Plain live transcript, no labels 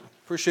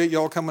Appreciate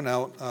y'all coming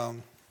out. The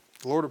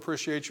Lord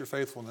appreciates your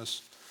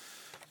faithfulness.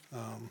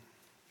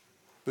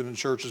 Been in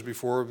churches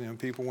before,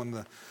 people when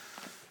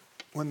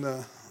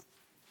the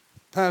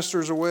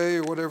pastor's away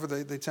or whatever,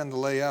 they tend to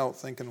lay out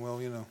thinking,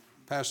 well,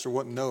 pastor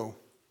wouldn't know.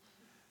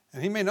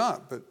 And he may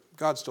not, but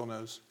God still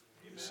knows.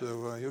 Amen.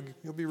 So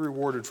you'll be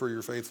rewarded for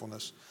your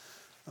faithfulness.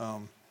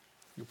 You'll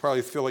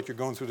probably feel like you're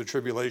going through the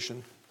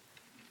tribulation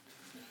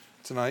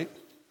tonight.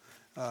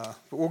 But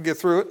we'll get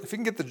through it. If you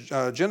can get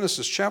the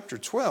Genesis chapter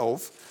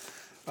 12,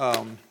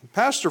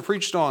 pastor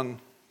preached on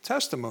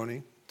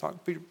testimony,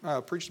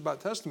 preached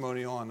about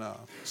testimony on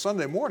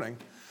Sunday morning.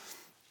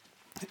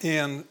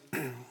 And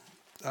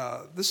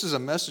this is a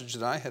message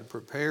that I had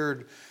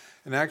prepared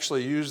and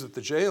actually used at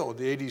the jail, at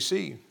the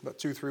ADC, about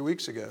 2-3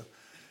 weeks ago.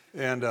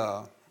 And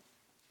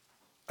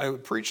I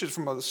would preach it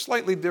from a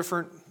slightly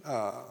different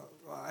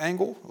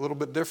angle, a little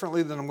bit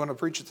differently than I'm going to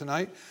preach it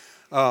tonight.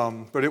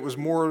 But it was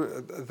more,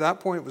 at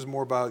that point, it was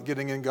more about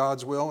getting in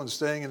God's will and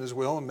staying in His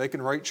will and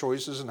making right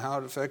choices and how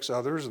it affects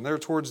others. And there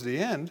towards the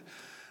end,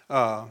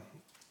 I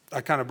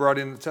kind of brought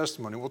in the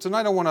testimony. Well,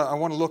 tonight I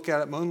want to look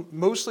at it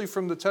mostly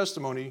from the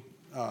testimony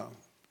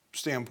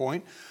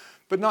standpoint,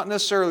 but not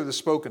necessarily the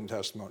spoken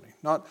testimony.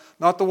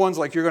 Not the ones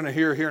like you're going to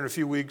hear here in a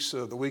few weeks,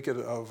 the week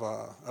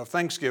of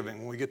Thanksgiving,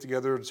 when we get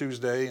together on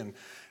Tuesday. And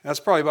that's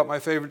probably about my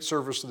favorite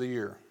service of the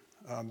year.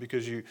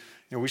 Because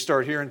we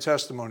start hearing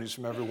testimonies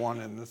from everyone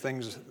and the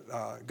things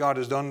God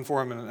has done for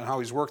them and how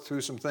He's worked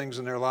through some things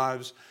in their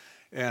lives.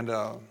 And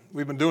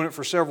we've been doing it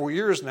for several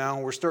years now,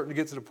 and we're starting to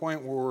get to the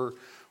point where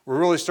we're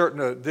really starting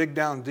to dig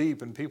down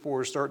deep, and people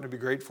are starting to be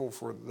grateful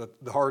for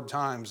the hard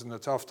times and the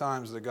tough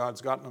times that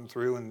God's gotten them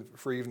through, and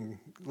for even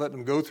letting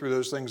them go through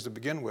those things to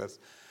begin with.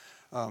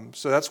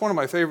 So that's one of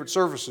my favorite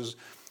services.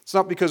 It's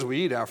not because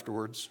we eat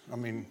afterwards. I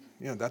mean,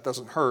 that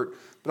doesn't hurt.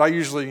 But I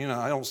usually,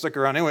 I don't stick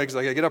around anyway because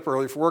I got to get up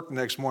early for work the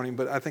next morning.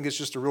 But I think it's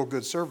just a real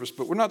good service.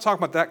 But we're not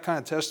talking about that kind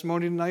of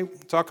testimony tonight.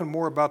 We're talking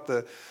more about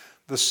the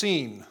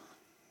scene,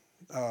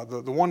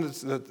 the one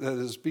that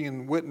is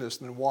being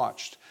witnessed and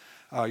watched.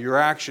 Your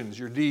actions,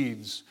 your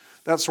deeds,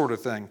 that sort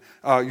of thing.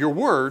 Your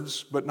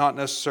words, but not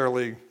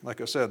necessarily,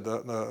 like I said,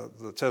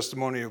 the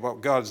testimony of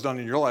what God's done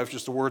in your life,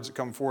 just the words that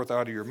come forth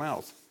out of your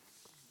mouth.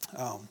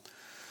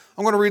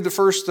 I'm going to read the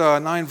first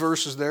 9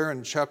 verses there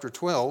in chapter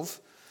 12.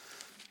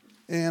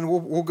 And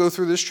we'll go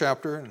through this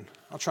chapter, and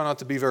I'll try not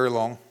to be very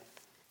long.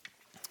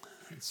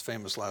 It's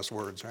famous last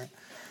words, right?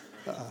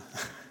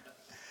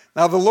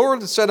 Now the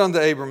Lord said unto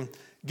Abram,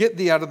 Get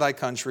thee out of thy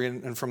country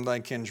and from thy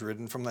kindred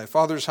and from thy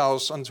father's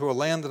house unto a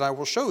land that I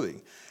will show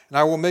thee. And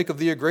I will make of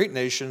thee a great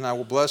nation, and I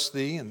will bless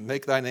thee and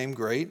make thy name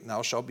great, and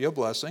thou shalt be a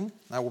blessing.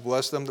 And I will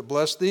bless them that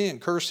bless thee, and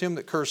curse him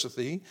that curseth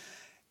thee.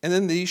 And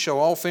in thee shall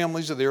all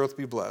families of the earth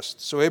be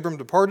blessed. So Abram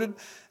departed,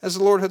 as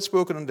the Lord had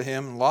spoken unto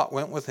him, and Lot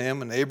went with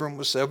him, and Abram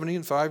was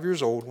 75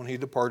 years old when he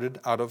departed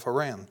out of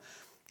Haran.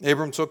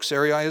 Abram took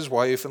Sarai his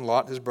wife, and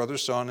Lot his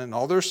brother's son, and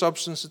all their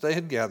substance that they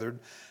had gathered,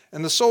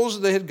 and the souls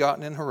that they had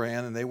gotten in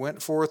Haran, and they went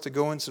forth to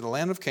go into the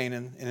land of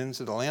Canaan, and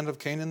into the land of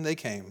Canaan they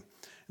came.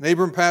 And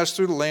Abram passed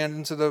through the land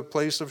into the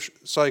place of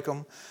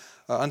Sychem,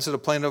 unto the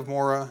plain of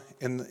Moreh,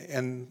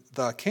 and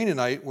the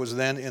Canaanite was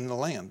then in the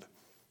land.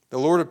 The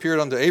Lord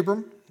appeared unto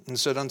Abram, and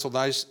said, Unto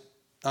thy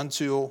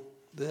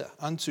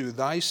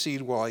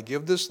seed will I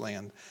give this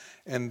land.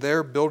 And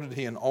there builded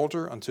he an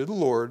altar unto the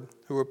Lord,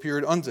 who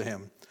appeared unto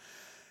him.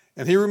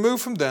 And he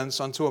removed from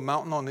thence unto a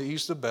mountain on the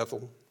east of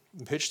Bethel,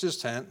 and pitched his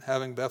tent,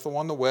 having Bethel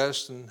on the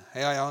west and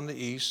Hai on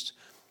the east.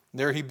 And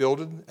there he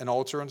builded an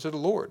altar unto the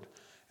Lord,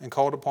 and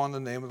called upon the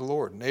name of the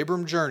Lord. And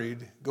Abram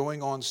journeyed,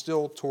 going on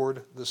still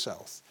toward the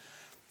south.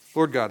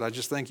 Lord God, I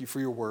just thank you for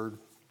your word.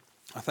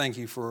 I thank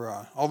you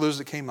for all those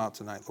that came out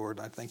tonight, Lord.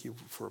 I thank you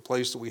for a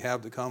place that we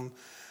have to come.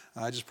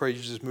 I just pray you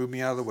just move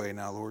me out of the way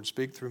now, Lord.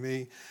 Speak through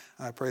me.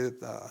 I pray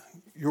that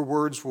your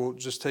words will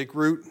just take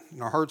root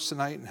in our hearts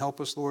tonight and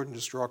help us, Lord, and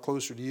just draw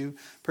closer to you.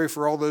 Pray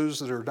for all those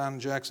that are down in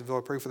Jacksonville.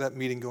 I pray for that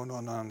meeting going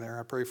on down there.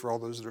 I pray for all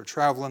those that are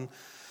traveling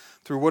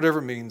through whatever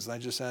means. I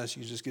just ask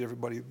you just get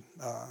everybody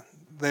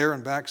there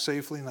and back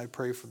safely, and I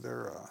pray for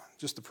their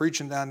just the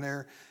preaching down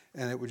there,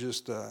 and it would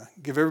just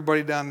give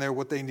everybody down there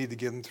what they need to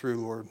get them through,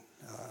 Lord.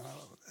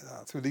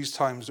 Through these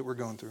times that we're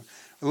going through.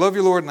 I love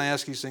you, Lord, and I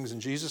ask these things in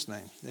Jesus'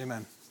 name.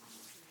 Amen.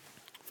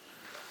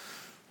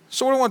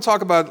 So what I want to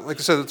talk about, like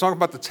I said, talk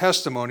about the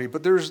testimony,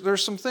 but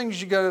there's some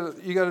things you got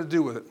to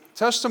do with it.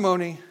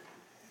 Testimony,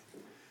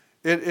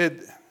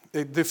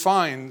 it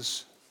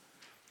defines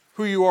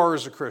who you are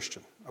as a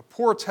Christian. A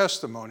poor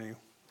testimony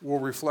will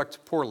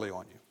reflect poorly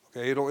on you.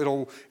 Okay,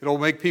 it'll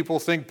make people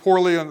think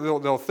poorly, and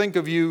they'll think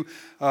of you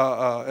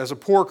as a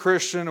poor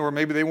Christian, or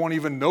maybe they won't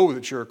even know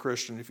that you're a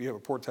Christian if you have a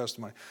poor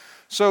testimony.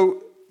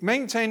 So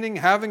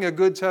having a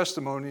good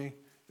testimony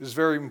is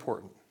very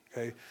important.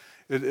 Okay,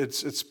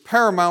 it's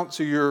paramount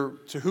to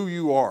who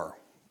you are,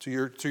 to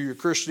your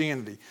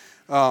Christianity.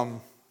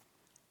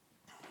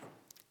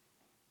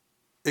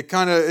 It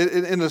kind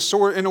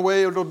of in a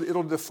way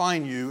it'll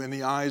define you in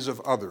the eyes of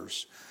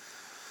others.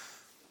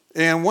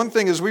 And one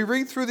thing as we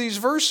read through these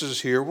verses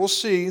here, we'll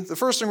see the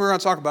first thing we're going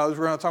to talk about is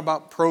we're going to talk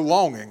about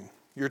prolonging.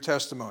 your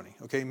testimony,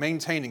 okay?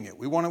 Maintaining it.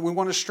 We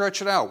want to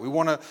stretch it out. We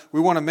want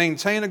to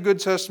maintain a good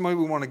testimony.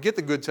 We want to get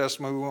the good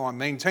testimony. We want to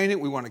maintain it.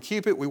 We want to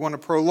keep it. We want to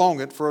prolong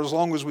it for as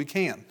long as we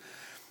can.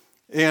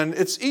 And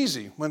it's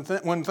easy. When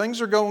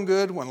things are going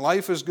good, when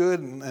life is good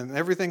and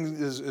everything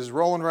is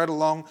rolling right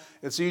along,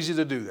 it's easy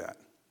to do that.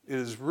 It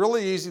is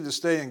really easy to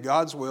stay in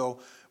God's will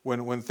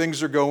when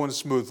things are going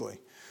smoothly.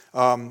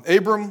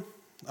 Abram,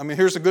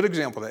 here's a good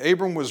example.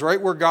 Abram was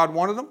right where God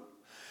wanted him.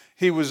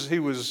 He was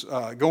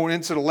going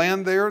into the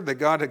land there that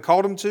God had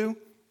called him to.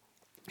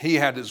 He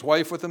had his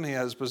wife with him. He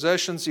had his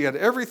possessions. He had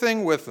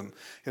everything with him.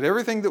 He had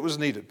everything that was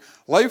needed.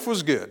 Life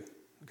was good.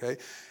 Okay,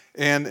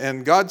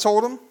 and God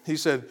told him, he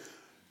said,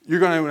 you're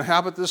going to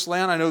inhabit this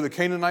land. I know the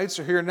Canaanites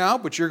are here now,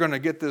 but you're going to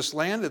get this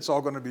land. It's all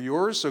going to be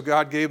yours. So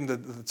God gave him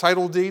the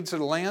title deed to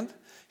the land.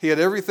 He had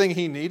everything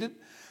he needed.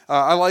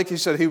 He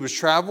said he would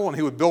travel and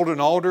he would build an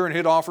altar and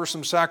he'd offer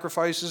some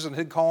sacrifices and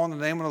he'd call on the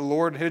name of the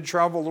Lord and he'd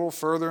travel a little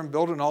further and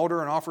build an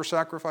altar and offer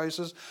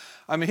sacrifices.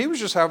 He was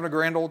just having a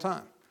grand old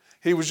time.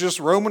 He was just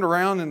roaming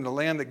around in the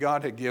land that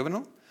God had given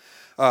him.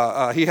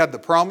 He had the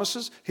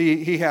promises.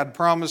 He had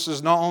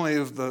promises not only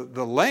of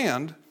the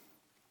land,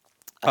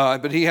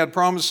 but he had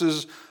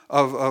promises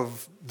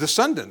of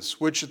descendants,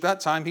 which at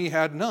that time he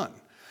had none.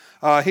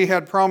 He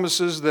had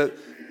promises that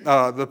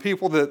the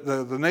people,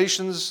 the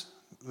nations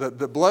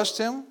that blessed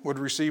him would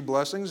receive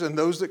blessings, and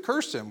those that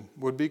cursed him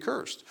would be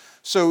cursed.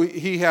 So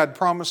he had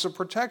promise of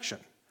protection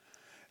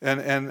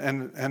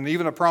and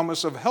even a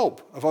promise of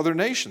help of other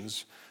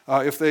nations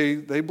if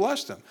they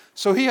blessed him.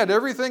 So he had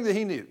everything that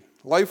he needed.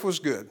 Life was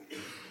good.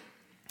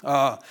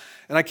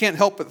 And I can't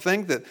help but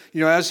think that,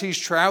 as he's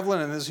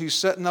traveling and as he's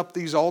setting up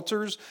these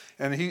altars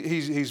and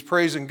he's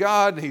praising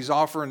God, and he's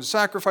offering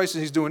sacrifices,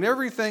 he's doing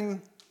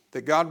everything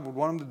that God would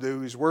want him to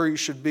do. He's where he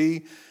should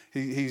be.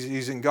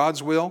 He's in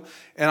God's will.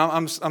 And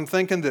I'm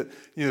thinking that,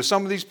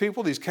 some of these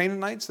people, these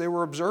Canaanites, they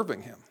were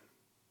observing him.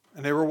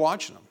 And they were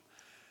watching him.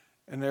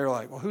 And they were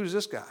like, well, who's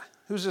this guy?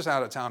 Who's this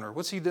out-of-towner?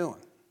 What's he doing?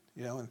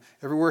 And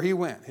everywhere he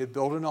went, he'd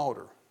build an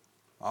altar,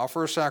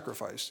 offer a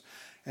sacrifice.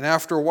 And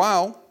after a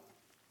while,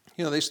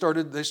 they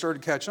started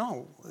catching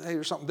on. Hey,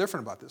 there's something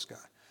different about this guy.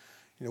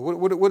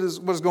 What is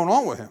going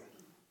on with him?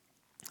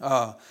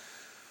 Of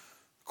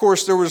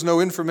course, there was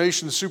no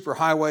information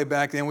superhighway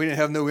back then. We didn't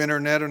have no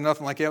internet or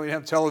nothing like that. We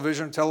didn't have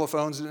television,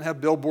 telephones, didn't have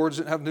billboards,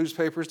 didn't have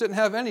newspapers, didn't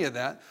have any of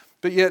that.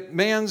 But yet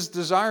man's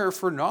desire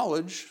for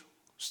knowledge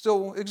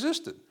still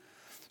existed.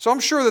 So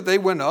I'm sure that they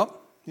went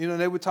up, and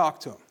they would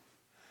talk to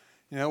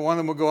him. One of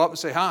them would go up and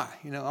say, hi,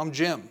 I'm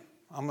Jim.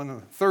 I'm in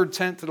the third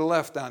tent to the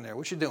left down there.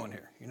 What you doing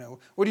here?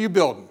 What are you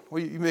building?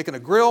 You making a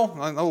grill?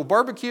 A little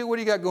barbecue? What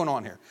do you got going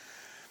on here?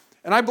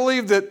 And I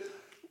believe that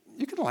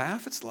you can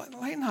laugh. It's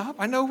lighten up.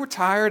 I know we're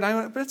tired,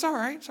 but it's all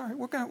right. It's all right.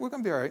 We're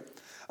gonna be all right.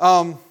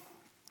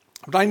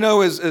 But I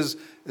know as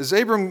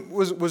Abram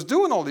was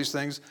doing all these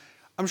things,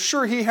 I'm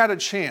sure he had a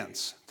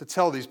chance to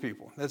tell these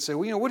people. They'd say,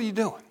 well, what are you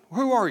doing?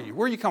 Who are you?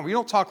 Where are you coming from? You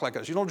don't talk like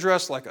us. You don't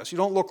dress like us. You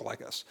don't look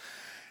like us.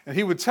 And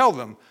he would tell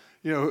them,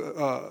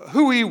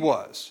 who he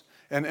was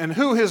and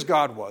who his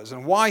God was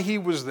and why he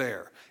was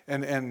there.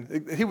 And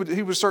he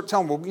would start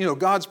telling them, well,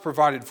 God's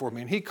provided for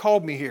me, and he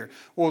called me here.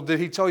 Well, did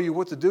he tell you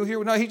what to do here?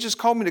 Well, no, he just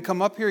called me to come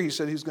up here. He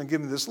said he's going to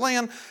give me this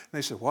land. And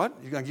they said, what?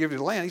 You're going to give me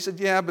the land? He said,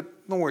 yeah,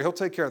 but don't worry, he'll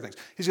take care of things.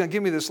 He's going to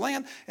give me this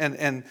land,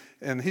 and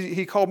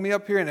he called me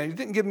up here, and he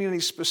didn't give me any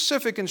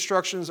specific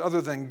instructions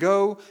other than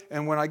go,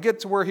 and when I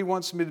get to where he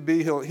wants me to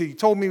be, he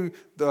told me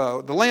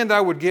the land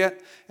I would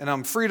get, and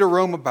I'm free to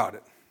roam about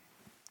it.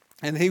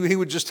 And he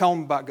would just tell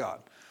them about God.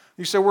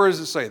 You say, where does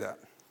it say that?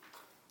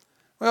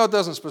 Well, it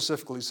doesn't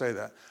specifically say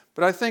that.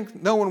 But I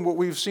think, knowing what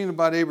we've seen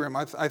about Abraham,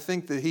 I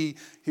think that he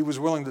was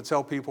willing to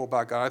tell people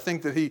about God. I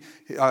think that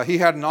he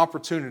had an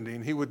opportunity,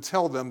 and he would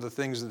tell them the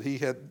things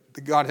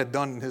that God had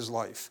done in his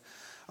life.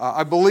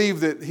 I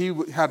believe that he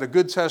had a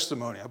good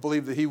testimony. I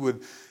believe that he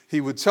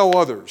would tell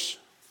others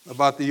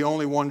about the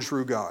only one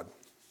true God.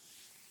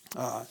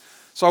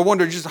 So I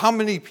wonder just how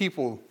many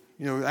people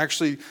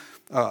actually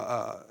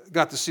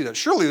got to see that.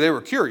 Surely they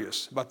were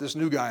curious about this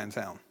new guy in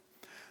town.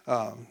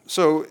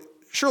 So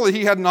surely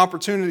he had an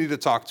opportunity to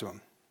talk to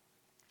him.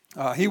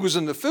 He was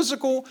in the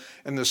physical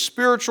and the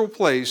spiritual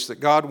place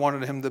that God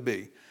wanted him to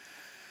be.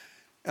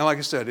 And like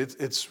I said,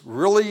 it's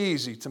really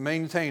easy to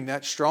maintain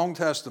that strong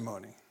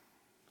testimony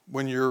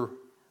when you're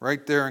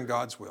right there in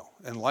God's will.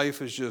 And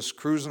life is just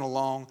cruising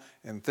along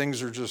and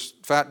things are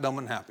just fat, dumb,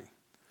 and happy.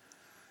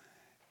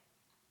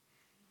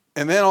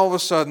 And then all of a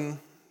sudden,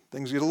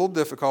 things get a little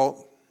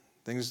difficult.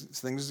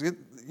 Things get,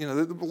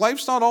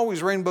 life's not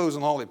always rainbows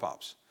and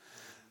lollipops.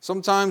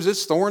 Sometimes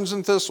it's thorns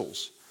and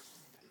thistles.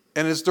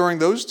 And it's during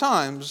those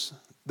times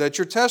that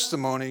your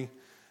testimony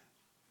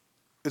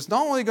is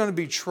not only going to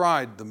be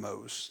tried the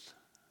most,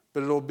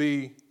 but it'll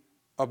be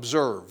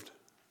observed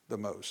the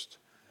most.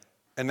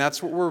 And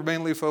that's what we're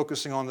mainly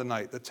focusing on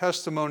tonight, the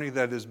testimony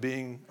that is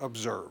being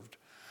observed.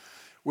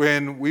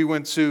 When we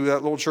went to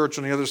that little church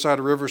on the other side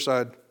of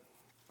Riverside,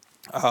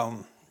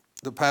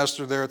 the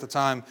pastor there at the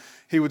time,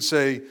 he would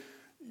say,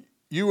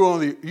 you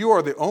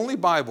are the only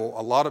Bible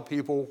a lot of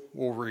people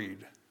will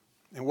read.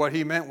 And what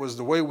he meant was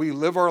the way we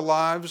live our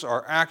lives,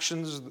 our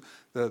actions,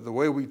 the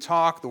way we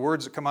talk, the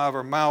words that come out of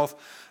our mouth,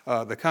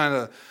 the kind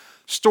of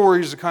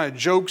stories, the kind of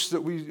jokes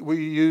that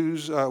we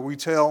use, we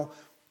tell.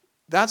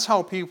 That's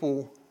how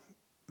people,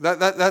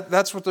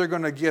 that's what they're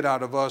going to get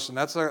out of us, and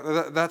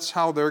that's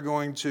how they're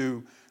going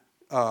to,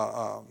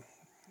 oh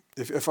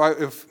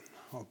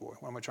boy,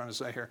 what am I trying to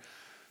say here?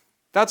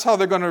 That's how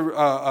they're going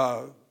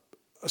to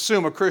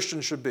assume a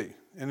Christian should be.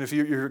 And if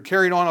you're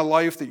carrying on a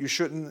life that you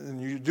shouldn't,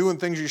 and you're doing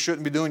things you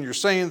shouldn't be doing, you're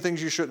saying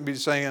things you shouldn't be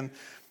saying,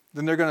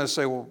 then they're going to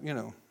say, well,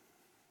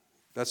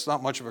 that's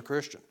not much of a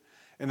Christian.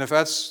 And if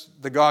that's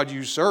the God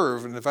you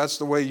serve, and if that's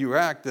the way you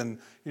act, then,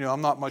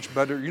 I'm not much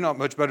better. You're not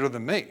much better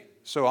than me.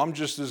 So I'm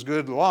just as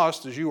good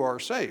lost as you are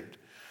saved.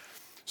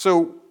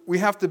 So we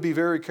have to be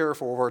very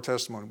careful of our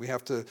testimony. We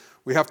have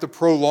to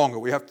prolong it.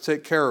 We have to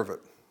take care of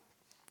it.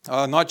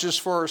 Not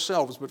just for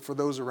ourselves, but for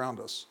those around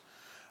us.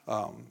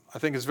 I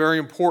think it's very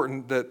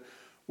important that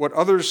what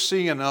others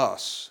see in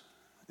us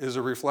is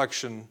a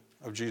reflection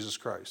of Jesus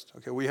Christ.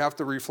 Okay, we have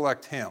to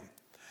reflect him.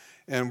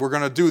 And we're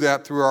going to do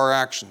that through our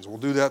actions. We'll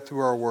do that through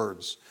our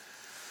words.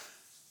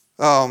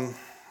 And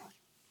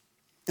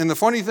the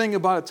funny thing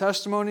about a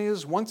testimony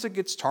is once it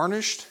gets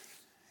tarnished,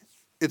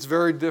 it's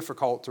very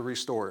difficult to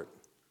restore it.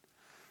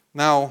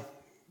 Now,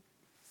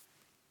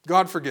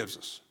 God forgives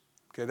us.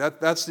 Okay,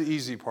 that's the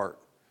easy part.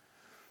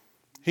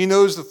 He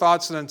knows the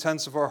thoughts and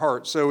intents of our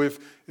heart. So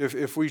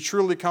if we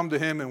truly come to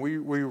him and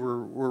we're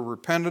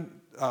repentant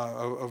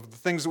of the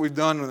things that we've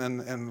done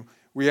and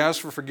we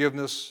ask for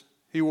forgiveness,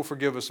 he will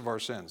forgive us of our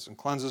sins and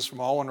cleanse us from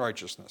all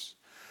unrighteousness.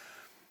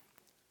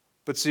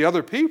 But see,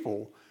 other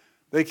people,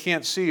 they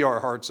can't see our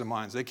hearts and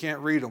minds. They can't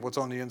read what's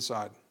on the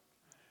inside.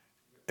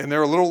 And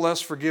they're a little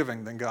less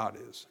forgiving than God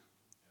is.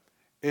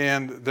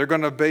 And they're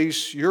going to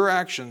base your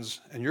actions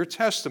and your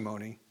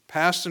testimony,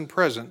 past and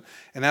present,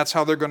 and that's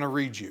how they're going to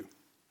read you.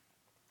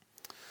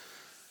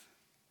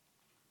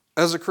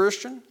 As a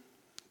Christian,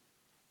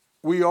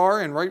 we are,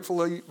 and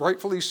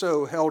rightfully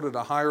so, held at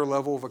a higher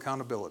level of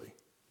accountability.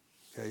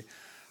 Okay,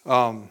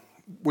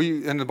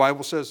 and the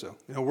Bible says so.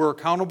 We're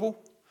accountable.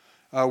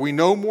 We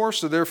know more,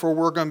 so therefore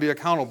we're going to be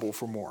accountable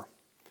for more.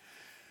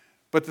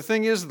 But the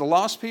thing is, the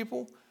lost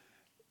people,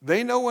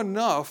 they know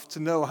enough to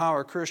know how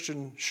a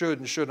Christian should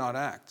and should not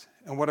act,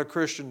 and what a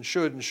Christian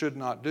should and should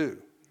not do,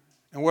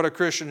 and what a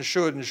Christian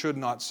should and should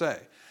not say.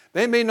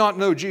 They may not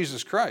know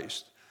Jesus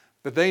Christ,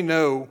 but they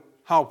know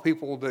how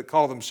people that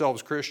call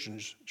themselves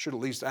Christians should at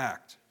least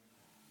act.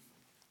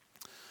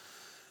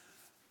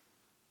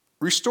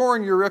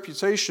 Restoring your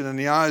reputation in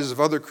the eyes of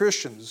other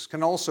Christians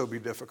can also be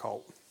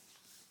difficult.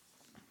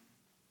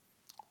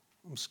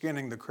 I'm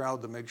scanning the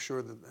crowd to make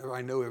sure that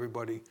I know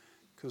everybody,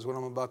 because what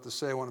I'm about to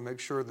say, I want to make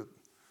sure that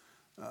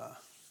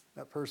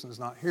that person is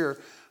not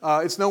here.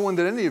 It's no one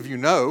that any of you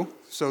know,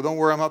 so don't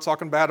worry, I'm not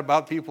talking bad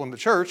about people in the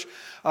church,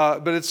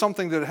 but it's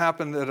something that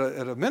happened at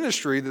a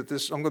ministry I'm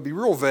going to be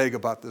real vague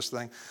about this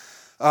thing.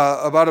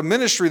 About a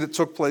ministry that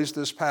took place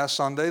this past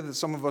Sunday that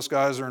some of us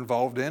guys are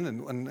involved in,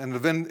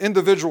 and an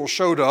individual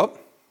showed up,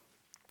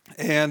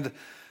 and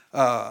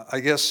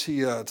I guess he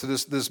to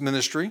this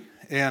ministry,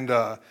 and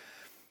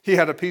he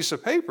had a piece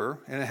of paper,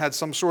 and it had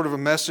some sort of a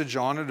message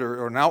on it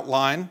or an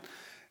outline,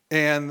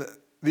 and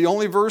the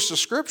only verse of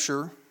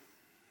Scripture,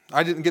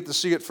 I didn't get to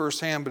see it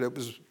firsthand, but it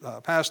was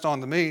passed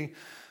on to me,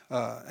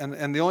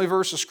 and the only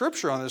verse of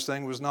Scripture on this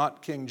thing was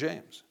not King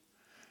James.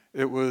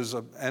 It was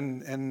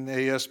an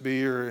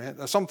NASB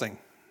or something.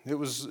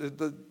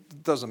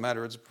 It doesn't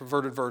matter. It's a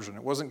perverted version.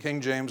 It wasn't King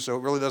James, so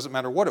it really doesn't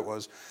matter what it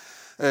was.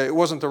 It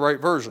wasn't the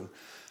right version.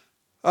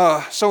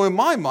 So in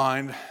my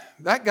mind,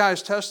 that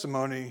guy's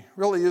testimony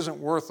really isn't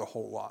worth a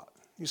whole lot.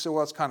 You say, well,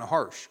 that's kind of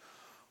harsh.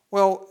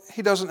 Well,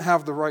 he doesn't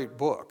have the right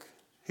book.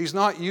 He's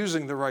not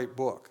using the right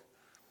book.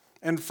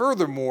 And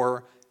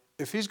furthermore,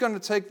 if he's going to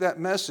take that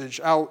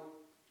message out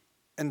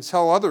and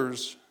tell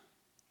others,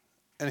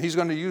 and he's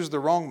going to use the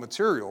wrong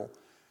material,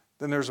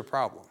 then there's a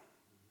problem.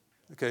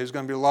 Okay, there's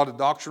going to be a lot of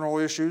doctrinal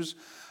issues.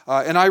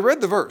 And I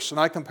read the verse, and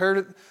I compared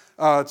it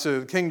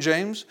to King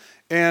James,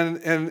 and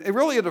it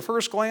really at a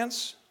first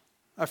glance,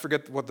 I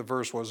forget what the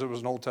verse was. It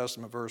was an Old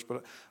Testament verse,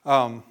 but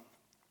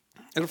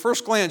at a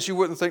first glance, you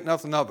wouldn't think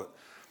nothing of it.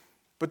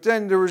 But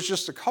then there was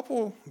just a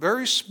couple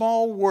very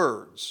small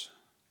words,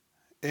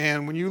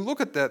 and when you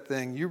look at that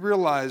thing, you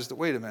realize that,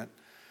 wait a minute,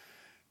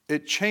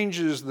 it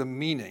changes the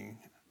meaning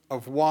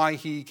of why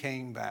he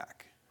came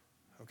back.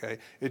 Okay,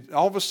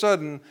 all of a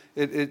sudden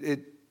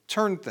it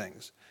turned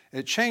things,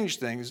 it changed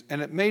things,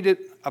 and it made it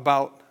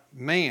about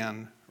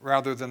man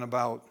rather than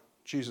about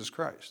Jesus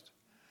Christ.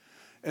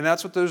 And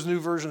that's what those new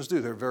versions do.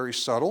 They're very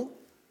subtle,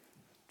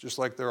 just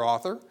like their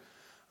author.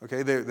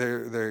 Okay,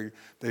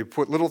 they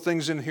put little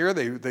things in here.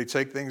 They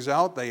take things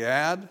out. They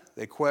add.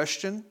 They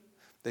question.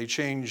 They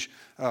change.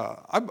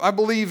 I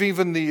believe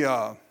even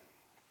the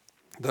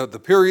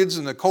periods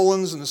and the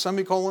colons and the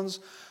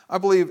semicolons. I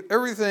believe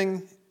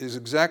everything is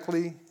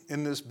exactly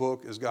in this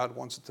book as God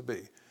wants it to be.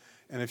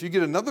 And if you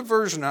get another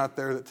version out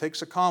there that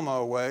takes a comma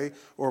away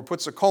or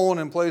puts a colon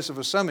in place of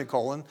a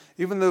semicolon,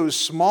 even though as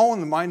small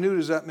and minute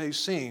as that may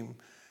seem,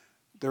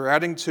 they're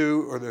adding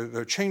to, or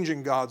they're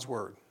changing God's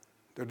word.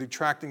 They're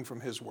detracting from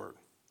his word.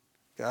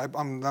 Okay?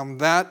 I'm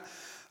that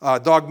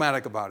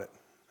dogmatic about it.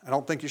 I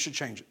don't think you should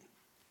change it.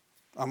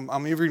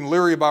 I'm even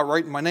leery about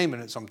writing my name in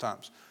it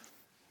sometimes.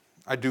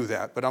 I do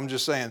that, but I'm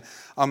just saying,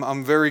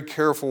 I'm very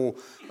careful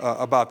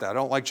about that. I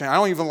don't like change. I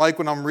don't even like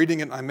when I'm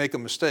reading it and I make a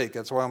mistake.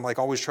 That's why I'm like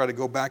always try to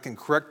go back and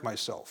correct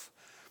myself.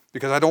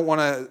 Because I don't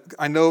want to,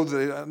 I know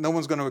that no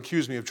one's going to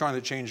accuse me of trying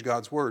to change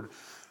God's word,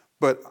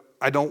 but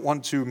I don't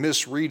want to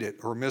misread it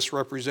or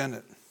misrepresent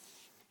it.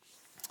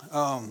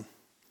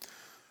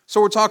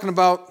 So we're talking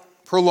about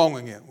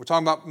prolonging it. We're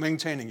talking about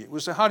maintaining it.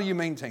 So how do you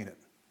maintain it?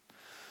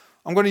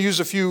 I'm going to use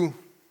a few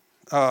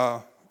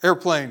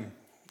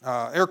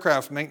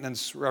aircraft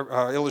maintenance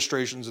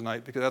illustrations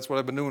tonight because that's what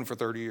I've been doing for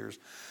 30 years.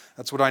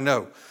 That's what I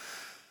know.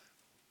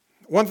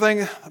 One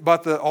thing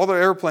about all the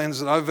airplanes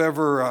that I've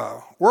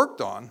ever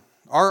worked on,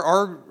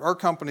 our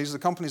companies, the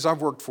companies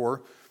I've worked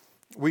for,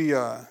 we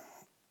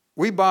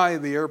buy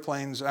the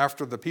airplanes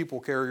after the people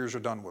carriers are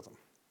done with them.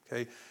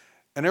 Okay,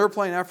 an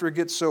airplane after it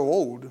gets so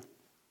old,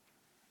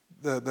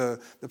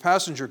 the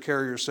passenger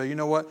carriers say, you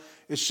know what?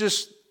 It's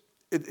just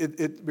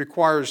it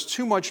requires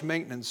too much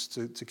maintenance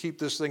to keep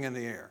this thing in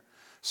the air.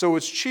 So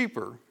it's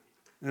cheaper, and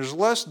there's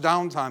less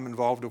downtime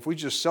involved if we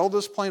just sell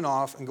this plane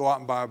off and go out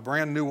and buy a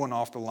brand new one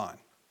off the line.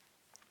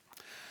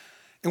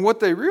 And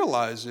what they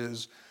realize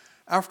is,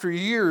 after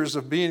years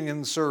of being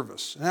in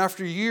service, and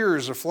after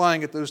years of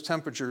flying at those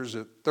temperatures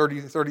at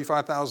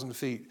 35,000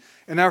 feet,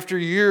 and after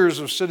years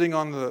of sitting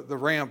on the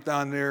ramp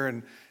down there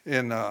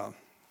in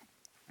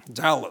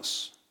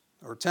Dallas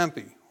or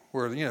Tempe,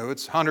 where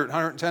it's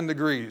 110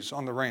 degrees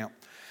on the ramp,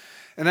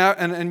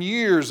 and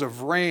years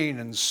of rain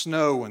and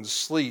snow and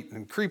sleet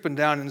and creeping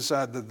down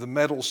inside the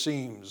metal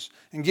seams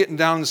and getting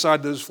down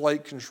inside those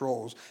flight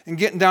controls and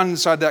getting down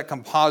inside that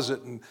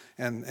composite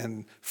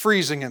and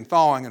freezing and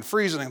thawing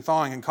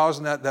and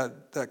causing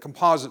that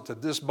composite to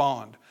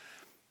disbond.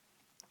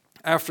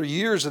 After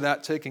years of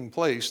that taking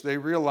place, they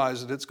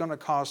realize that it's going to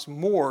cost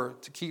more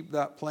to keep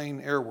that plane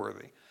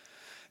airworthy.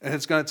 And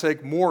it's going to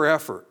take more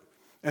effort.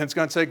 And it's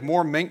going to take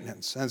more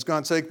maintenance. And it's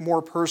going to take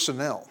more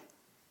personnel.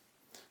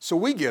 So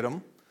we get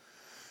them,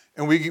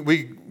 and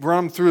we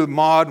run them through the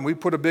mod, and we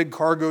put a big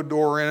cargo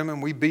door in them,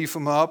 and we beef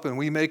them up, and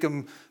we make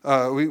them,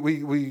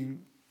 we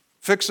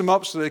fix them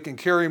up so they can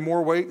carry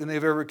more weight than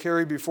they've ever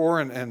carried before,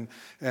 and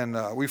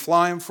we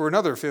fly them for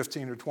another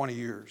 15 or 20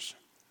 years.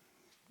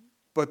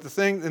 But the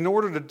thing, in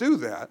order to do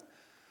that,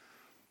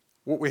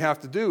 what we have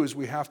to do is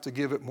we have to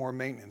give it more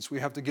maintenance. We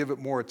have to give it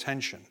more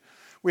attention.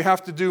 We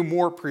have to do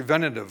more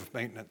preventative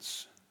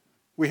maintenance.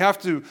 We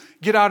have to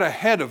get out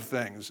ahead of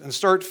things and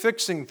start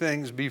fixing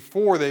things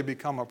before they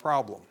become a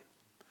problem.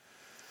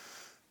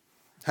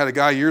 Had a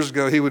guy years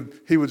ago, he would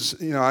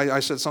I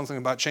said something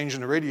about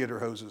changing the radiator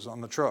hoses on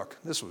the truck.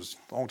 This was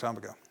a long time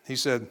ago. He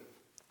said,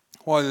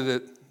 why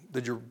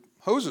did your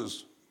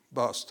hoses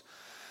bust?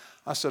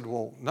 I said,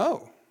 well,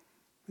 no.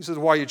 He said,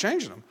 why are you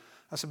changing them?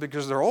 I said,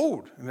 because they're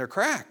old and they're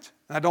cracked,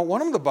 and I don't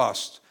want them to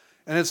bust.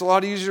 And it's a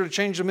lot easier to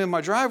change them in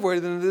my driveway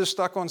than it is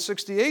stuck on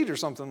 68 or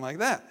something like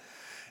that.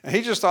 And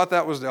he just thought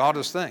that was the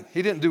oddest thing.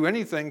 He didn't do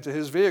anything to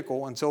his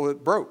vehicle until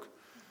it broke.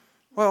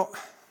 Well,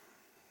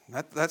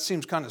 that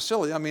seems kind of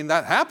silly. I mean,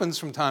 that happens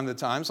from time to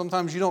time.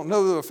 Sometimes you don't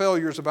know that a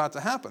failure is about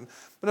to happen.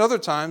 But other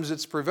times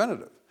it's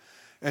preventative.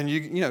 And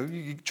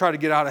you try to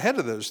get out ahead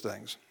of those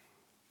things.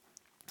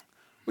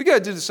 We got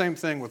to do the same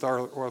thing with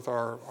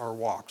our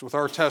walks, with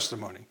our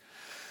testimony.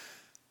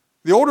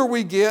 The older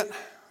we get,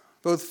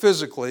 both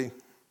physically,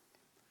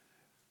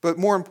 but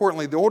more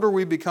importantly, the older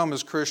we become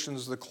as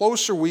Christians, the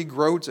closer we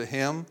grow to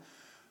Him,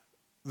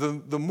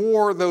 the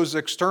more those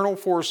external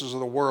forces of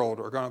the world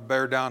are going to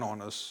bear down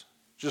on us,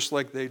 just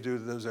like they do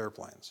to those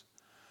airplanes.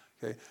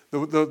 Okay?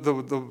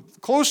 The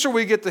closer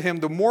we get to Him,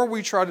 the more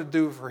we try to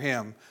do for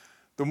Him,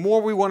 the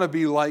more we want to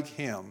be like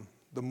Him,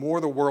 the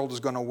more the world is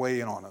going to weigh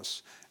in on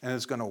us, and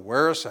it's going to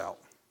wear us out.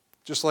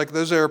 Just like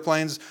those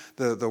airplanes,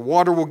 the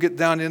water will get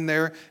down in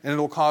there, and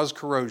it'll cause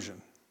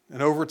corrosion.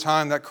 And over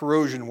time, that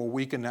corrosion will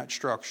weaken that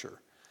structure.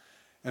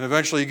 And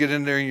eventually you get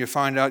in there and you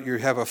find out you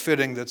have a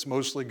fitting that's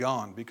mostly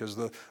gone because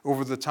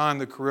over the time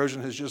the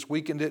corrosion has just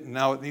weakened it and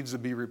now it needs to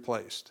be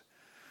replaced.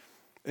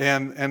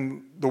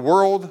 And the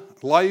world,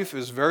 life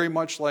is very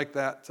much like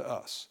that to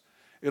us.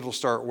 It'll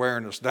start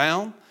wearing us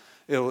down.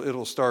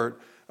 It'll start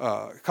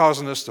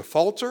causing us to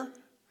falter.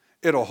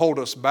 It'll hold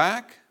us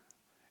back.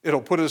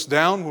 It'll put us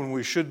down when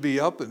we should be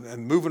up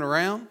and moving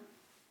around.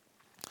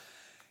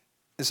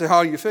 And so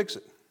how do you fix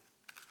it?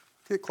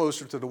 Get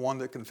closer to the one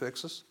that can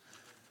fix us.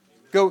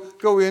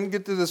 Go in,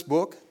 get to this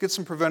book, get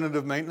some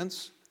preventative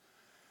maintenance.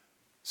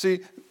 See,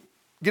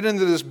 get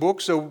into this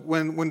book so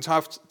when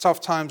tough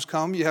times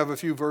come, you have a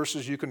few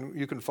verses you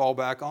can fall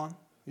back on,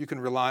 you can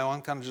rely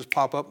on, kind of just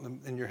pop up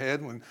in your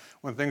head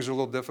when things are a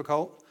little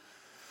difficult.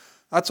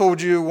 I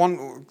told you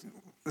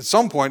at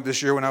some point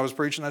this year when I was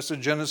preaching, I said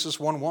Genesis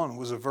 1:1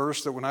 was a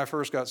verse that when I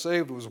first got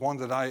saved was one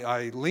that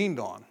I leaned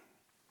on.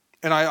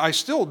 And I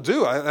still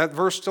do. That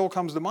verse still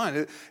comes to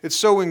mind. It's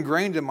so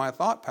ingrained in my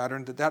thought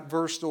pattern that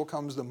verse still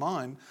comes to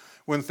mind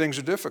when things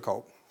are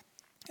difficult.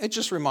 It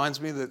just reminds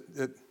me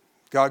that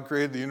God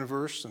created the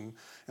universe and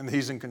that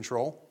he's in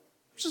control.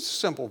 It's just a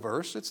simple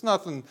verse. It's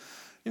nothing,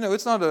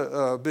 it's not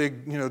a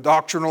big,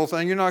 doctrinal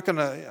thing. You're not going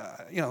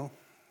to,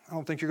 I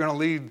don't think you're going to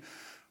lead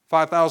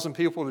 5,000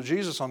 people to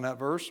Jesus on that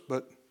verse,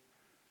 but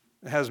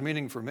it has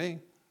meaning for me.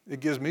 It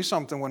gives me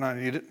something when I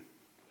need it.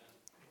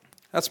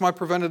 That's my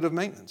preventative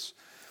maintenance.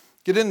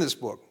 Get in this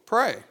book.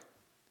 Pray.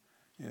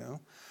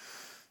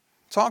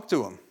 Talk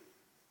to him.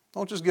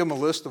 Don't just give him a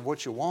list of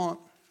what you want.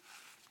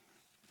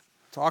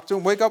 Talk to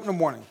him. Wake up in the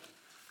morning.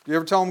 Do you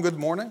ever tell him good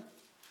morning?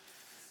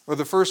 Or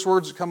the first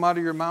words that come out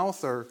of your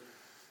mouth are,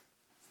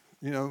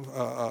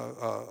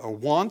 a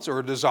want or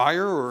a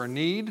desire or a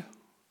need?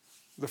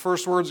 The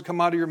first words that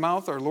come out of your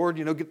mouth are, Lord,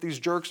 get these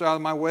jerks out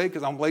of my way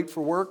because I'm late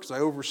for work because I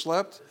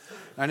overslept.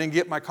 I didn't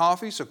get my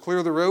coffee, so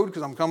clear the road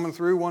because I'm coming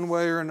through one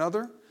way or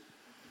another.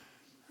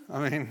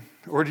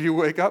 Or do you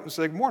wake up and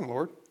say, good morning,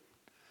 Lord.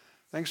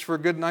 Thanks for a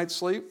good night's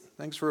sleep.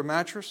 Thanks for a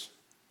mattress.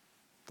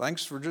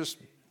 Thanks for just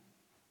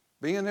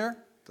being there,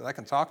 that I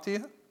can talk to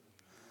you.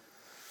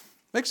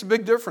 Makes a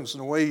big difference in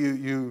the way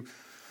you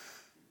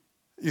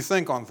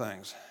think on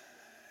things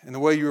and the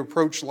way you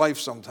approach life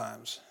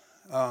sometimes.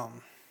 I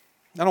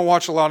don't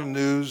watch a lot of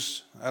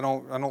news. I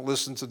don't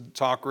listen to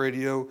talk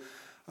radio.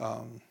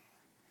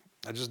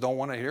 I just don't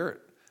want to hear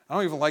it. I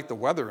don't even like the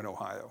weather in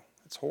Ohio.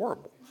 It's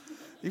horrible.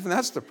 Even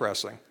that's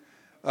depressing.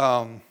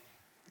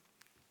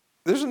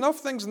 There's enough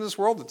things in this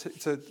world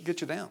to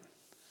get you down.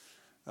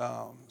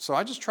 So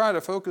I just try to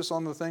focus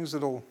on the things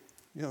that'll,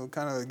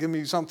 kind of give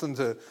me something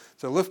to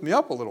lift me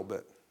up a little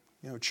bit,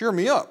 cheer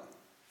me up.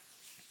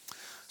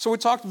 So we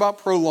talked about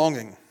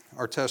prolonging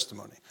our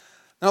testimony.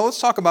 Now let's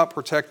talk about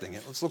protecting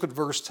it. Let's look at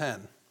verse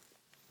 10. It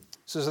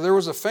says, there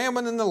was a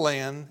famine in the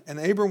land, and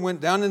Abram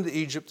went down into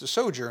Egypt to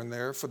sojourn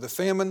there, for the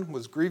famine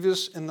was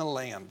grievous in the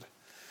land.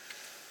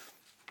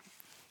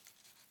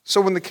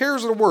 So when the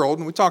cares of the world,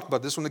 and we talked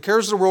about this, when the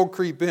cares of the world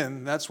creep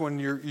in, that's when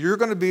you're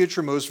going to be at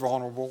your most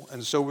vulnerable,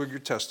 and so will your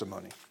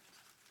testimony.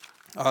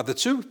 The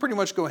two pretty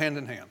much go hand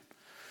in hand.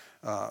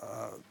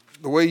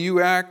 The way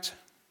you act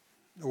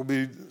will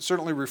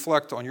certainly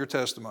reflect on your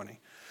testimony.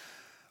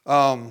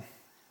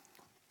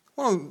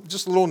 Well,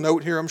 just a little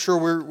note here. I'm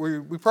sure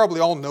we probably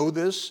all know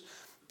this,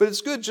 but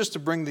it's good just to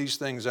bring these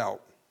things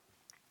out.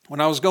 When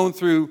I was going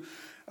through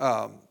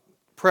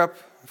prep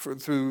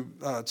through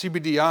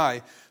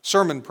TBDI,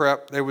 sermon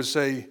prep, they would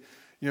say,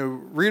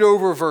 read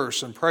over a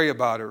verse and pray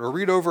about it, or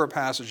read over a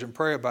passage and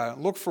pray about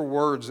it. Look for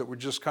words that would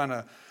just kind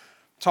of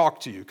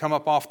talk to you, come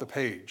up off the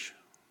page,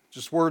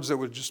 just words that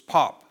would just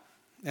pop.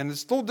 And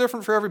it's a little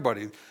different for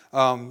everybody.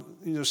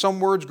 Some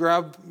words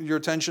grab your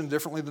attention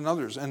differently than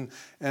others. And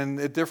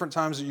at different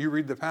times that you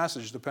read the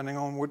passage, depending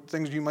on what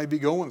things you might be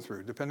going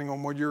through, depending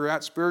on where you're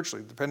at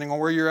spiritually, depending on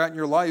where you're at in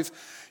your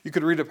life, you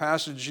could read a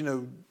passage,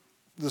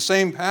 the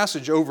same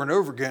passage over and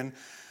over again,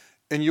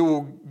 and you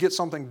will get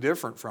something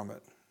different from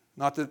it.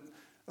 Not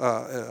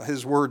that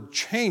his word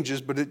changes,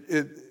 but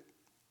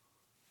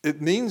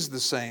it means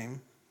the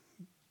same,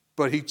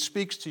 but he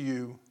speaks to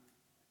you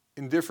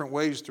in different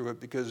ways through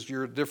it because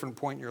you're at a different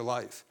point in your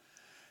life.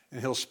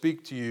 And he'll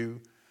speak to you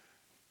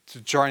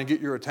to try and get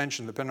your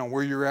attention depending on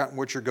where you're at and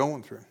what you're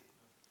going through.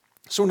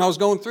 So when I was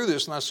going through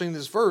this and I was seeing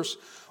this verse,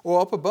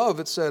 up above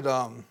it said,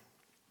 in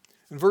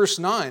verse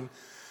 9,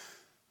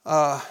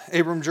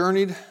 Abram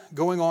journeyed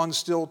going on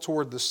still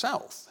toward the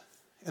south.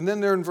 And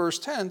then there in verse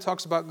 10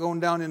 talks about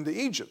going down into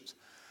Egypt.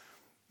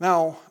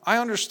 Now, I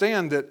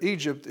understand that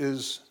Egypt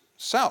is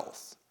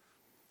south.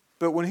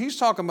 But when he's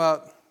talking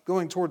about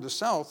going toward the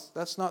south,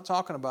 that's not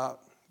talking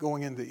about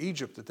going into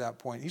Egypt at that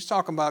point. He's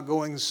talking about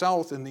going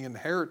south in the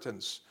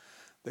inheritance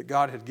that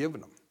God had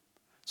given him.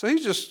 So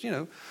he's just,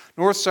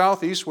 north,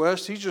 south, east,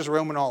 west, he's just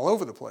roaming all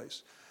over the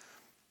place.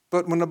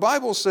 But when the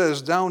Bible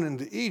says down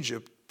into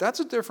Egypt, that's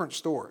a different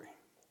story.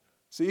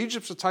 See,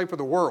 Egypt's a type of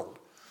the world.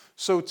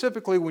 So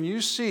typically when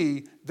you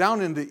see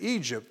down into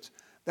Egypt,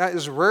 that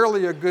is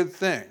rarely a good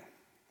thing.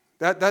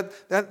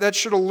 That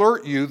should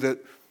alert you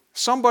that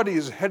somebody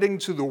is heading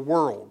to the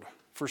world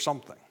for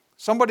something.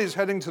 Somebody is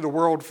heading to the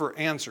world for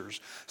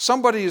answers.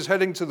 Somebody is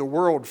heading to the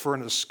world for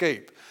an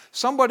escape.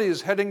 Somebody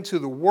is heading to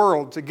the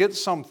world to get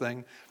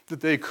something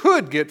that they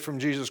could get from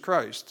Jesus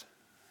Christ,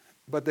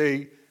 but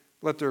they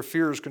let their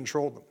fears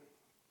control them.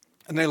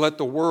 And they let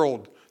the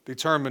world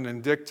determine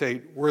and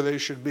dictate where they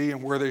should be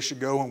and where they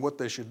should go and what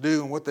they should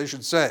do and what they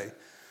should say.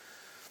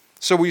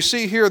 So we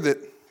see here that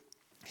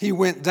he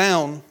went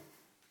down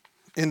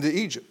into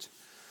Egypt.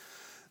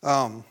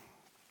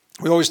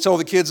 We always tell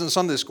the kids in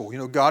Sunday school,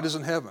 God is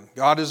in heaven.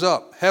 God is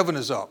up. Heaven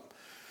is up.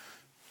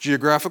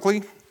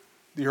 Geographically,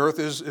 the earth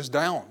is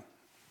down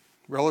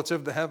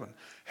relative to heaven.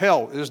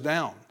 Hell is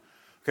down.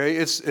 Okay,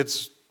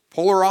 it's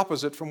polar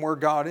opposite from where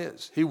God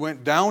is. He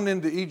went down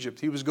into Egypt.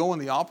 He was going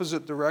the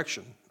opposite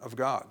direction of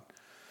God.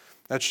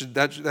 That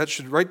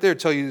should right there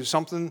tell you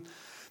something.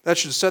 That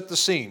should set the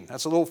scene.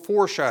 That's a little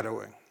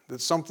foreshadowing.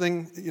 That's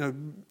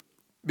something,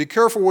 be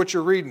careful what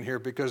you're reading here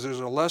because there's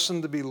a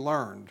lesson to be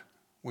learned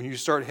when you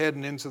start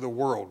heading into the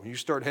world, when you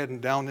start heading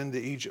down into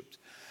Egypt.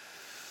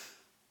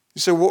 You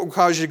say, what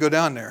caused you to go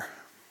down there?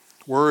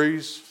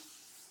 worries,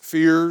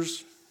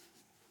 fears,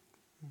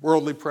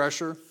 worldly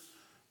pressure,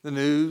 the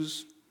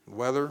news, the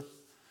weather.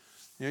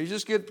 You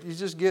just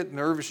get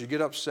nervous, you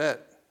get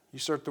upset, you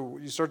start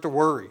to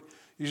worry.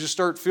 You just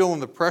start feeling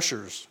the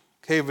pressures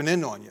caving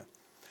in on you.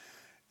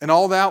 And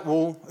all that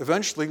will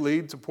eventually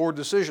lead to poor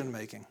decision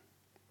making.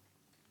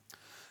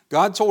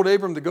 God told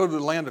Abram to go to the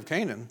land of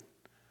Canaan,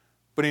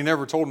 but he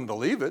never told him to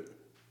leave it.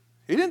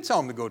 He didn't tell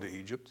him to go to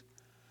Egypt.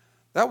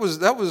 That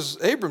was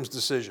Abram's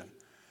decision.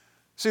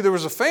 See, there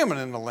was a famine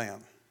in the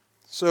land.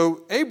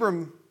 So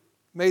Abram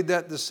made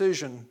that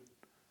decision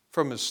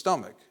from his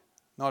stomach,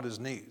 not his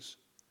knees.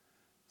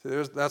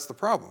 That's the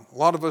problem. A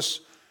lot of us,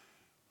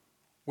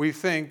 we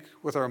think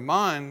with our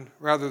mind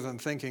rather than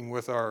thinking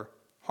with our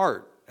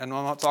heart. And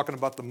I'm not talking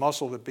about the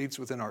muscle that beats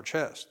within our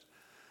chest.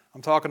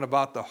 I'm talking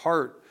about the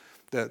heart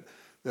that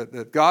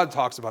God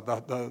talks about,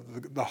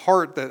 the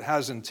heart that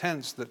has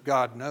intents that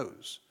God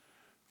knows.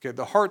 Okay,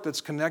 the heart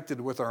that's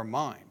connected with our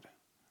mind.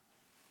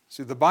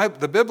 See, the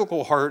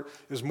biblical heart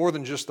is more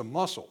than just a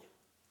muscle.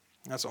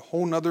 That's a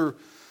whole nother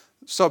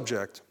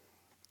subject.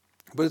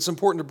 But it's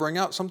important to bring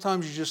out.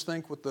 Sometimes you just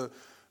think with the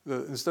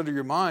instead of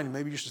your mind,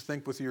 maybe you should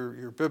think with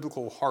your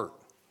biblical heart,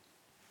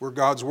 where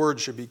God's word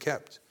should be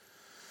kept.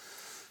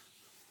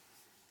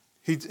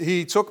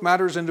 He took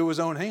matters into his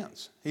own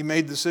hands. He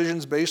made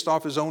decisions based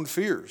off his own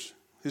fears,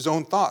 his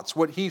own thoughts,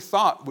 what he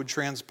thought would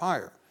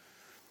transpire.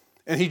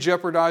 And he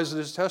jeopardized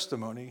his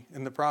testimony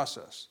in the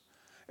process.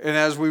 And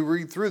as we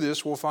read through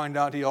this, we'll find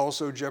out he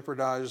also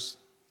jeopardized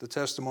the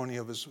testimony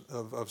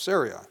of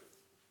Sarai.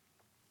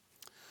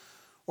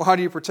 Well, how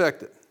do you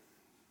protect it?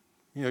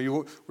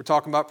 We're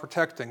talking about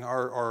protecting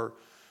our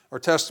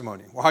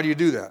testimony. Well, how do you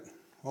do that?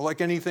 Well,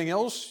 like anything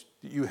else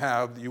that you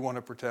have that you want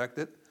to protect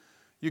it,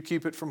 you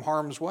keep it from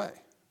harm's way.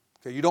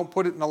 Okay, you don't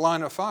put it in a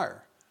line of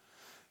fire.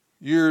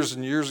 Years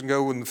and years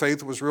ago when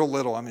Faith was real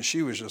little,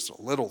 she was just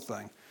a little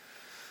thing.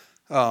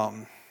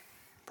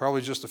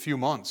 Probably just a few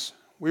months.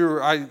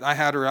 I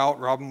had her out.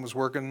 Robin was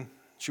working.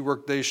 She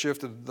worked day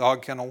shift at the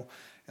dog kennel,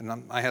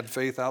 and I had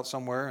Faith out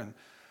somewhere,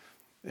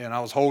 and I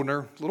was holding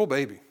her, little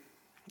baby.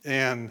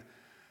 And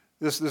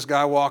this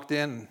guy walked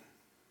in.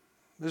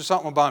 There's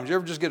something about him. Did you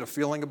ever just get a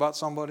feeling about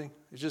somebody?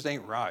 It just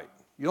ain't right.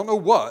 You don't know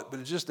what, but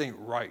it just ain't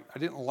right. I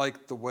didn't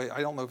like the way,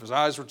 I don't know if his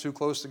eyes were too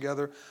close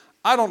together.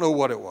 I don't know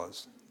what it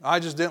was.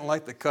 I just didn't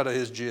like the cut of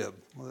his jib.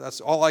 Well,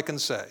 that's all I can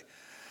say.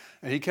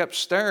 And he kept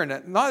staring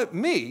not at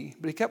me,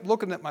 but he kept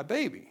looking at my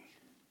baby.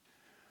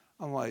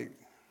 I'm like,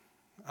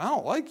 I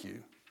don't like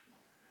you.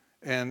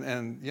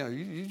 And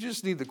you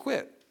just need to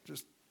quit. You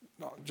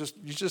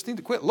just need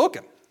to quit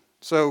looking.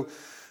 So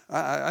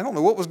I don't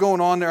know what was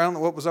going on there. I don't know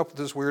what was up with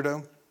this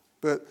weirdo.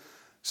 But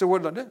so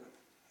what did I do?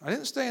 I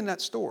didn't stay in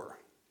that store.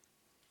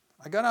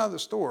 I got out of the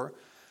store,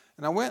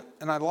 and I went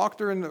and I locked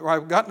her in. I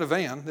got in the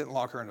van. Didn't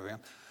lock her in the van.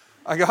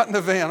 I got in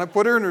the van. I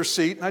put her in her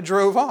seat, and I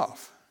drove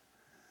off.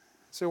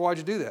 I said, why'd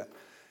you do that?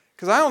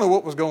 Because I don't know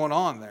what was going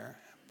on there,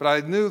 but I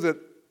knew that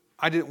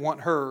I didn't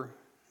want her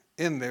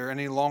in there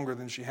any longer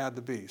than she had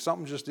to be.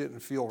 Something just didn't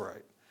feel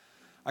right.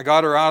 I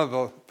got her out of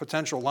a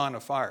potential line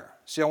of fire.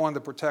 See, I wanted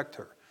to protect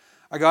her.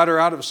 I got her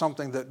out of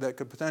something that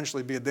could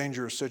potentially be a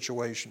dangerous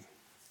situation.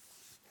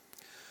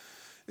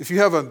 If you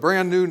have a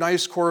brand new,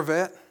 nice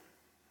Corvette,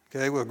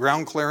 okay, with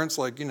ground clearance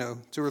like, 2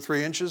 or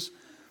 3 inches,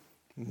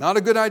 not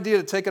a good idea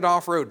to take it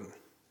off-roading,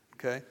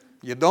 okay?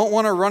 You don't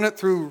want to run it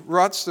through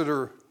ruts that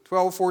are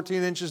 12,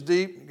 14 inches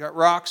deep. You got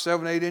rocks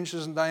 7, 8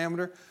 inches in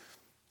diameter.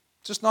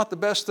 Just not the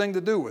best thing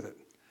to do with it.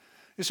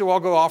 You say, well, I'll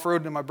go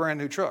off-roading in my brand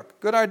new truck.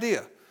 Good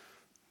idea.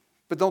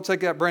 But don't take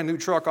that brand new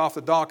truck off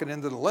the dock and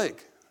into the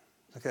lake,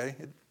 okay?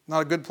 Not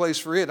a good place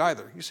for it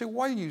either. You say,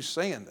 why are you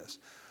saying this?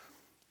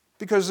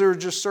 Because there are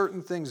just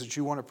certain things that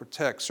you want to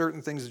protect,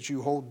 certain things that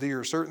you hold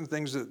dear, certain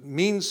things that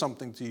mean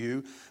something to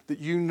you, that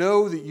you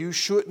know that you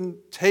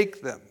shouldn't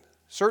take them.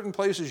 Certain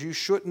places you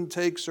shouldn't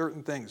take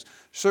certain things.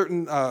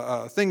 Certain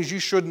things you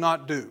should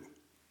not do.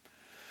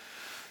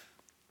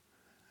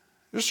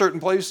 There's certain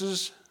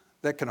places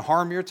that can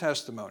harm your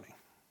testimony.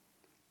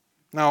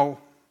 Now,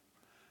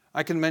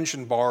 I can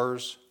mention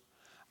bars.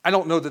 I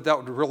don't know that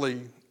would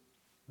really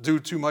do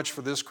too much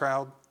for this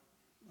crowd.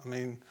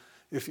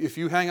 If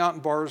you hang out in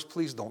bars,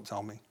 please don't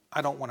tell me.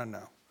 I don't want to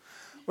know.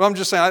 Well, I'm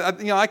just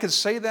saying, I could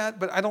say that,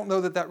 but I don't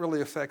know that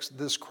really affects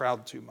this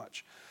crowd too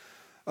much.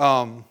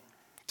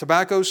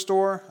 Tobacco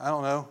store, I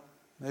don't know.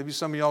 Maybe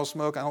some of y'all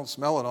smoke. I don't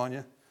smell it on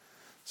you.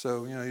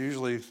 So,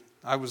 usually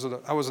I was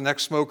an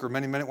ex-smoker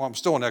well, I'm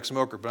still an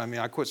ex-smoker, but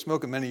I quit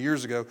smoking many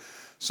years ago.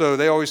 So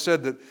they always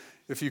said that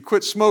if you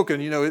quit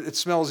smoking, it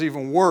smells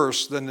even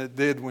worse than it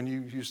did when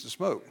you used to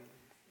smoke.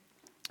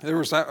 I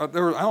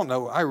don't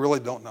know. I really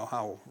don't know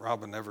how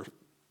Robin ever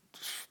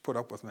put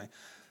up with me.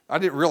 I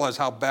didn't realize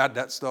how bad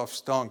that stuff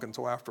stunk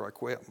until after I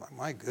quit.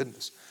 My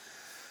goodness.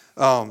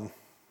 That's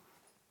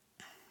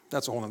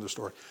a whole other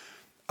story.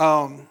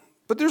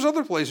 But there's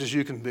other places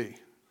you can be.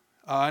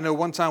 I know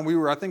one time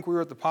I think we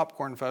were at the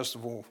Popcorn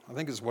Festival, I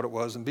think is what it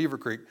was, in Beaver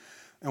Creek,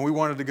 and we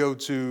wanted to go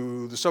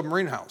to the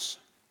Submarine House.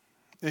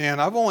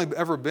 And I've only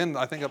ever been,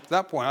 I think up to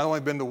that point, I've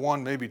only been to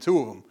one, maybe 2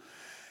 of them.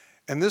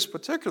 And this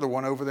particular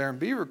one over there in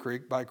Beaver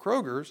Creek by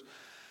Kroger's,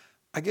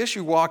 I guess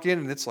you walk in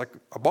and it's like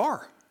a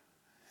bar.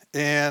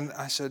 And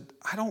I said,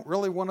 I don't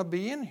really want to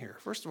be in here.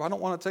 First of all, I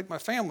don't want to take my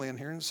family in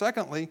here. And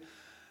secondly,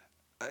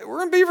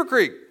 we're in Beaver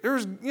Creek.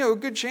 There's a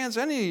good chance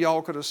any of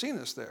y'all could have seen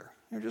us there.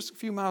 Just a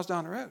few miles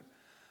down the road.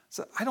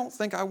 So I don't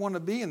think I want to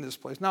be in this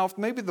place. Now, if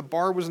maybe the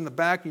bar was in the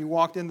back and you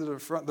walked into the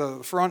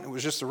front, it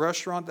was just a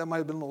restaurant, that might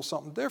have been a little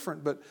something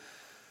different. But,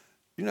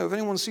 if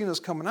anyone's seen us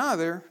coming out of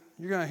there,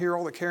 you're going to hear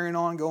all the carrying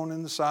on going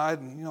inside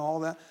and, all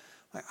that.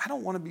 I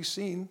don't want to be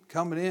seen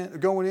going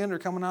in or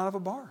coming out of a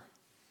bar.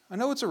 I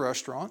know it's a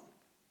restaurant,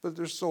 but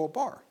there's still a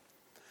bar.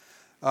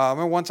 I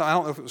remember one time, I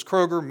don't know if it was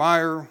Kroger,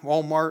 Meijer,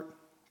 Walmart.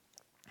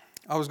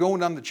 I was going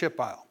down the chip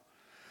aisle.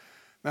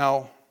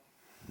 Now,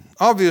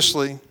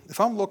 obviously, if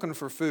I'm looking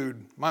for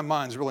food, my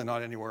mind's really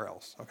not anywhere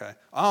else, okay?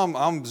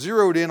 I'm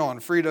zeroed in on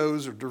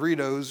Fritos or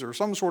Doritos or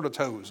some sort of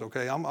Toes,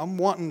 okay? I'm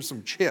wanting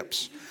some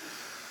chips.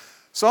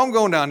 So I'm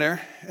going down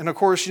there, and of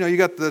course, you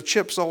got the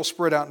chips all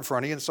spread out in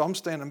front of you, and so I'm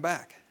standing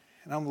back,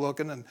 and I'm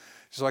looking, and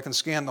so I can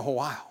scan the whole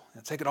aisle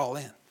and take it all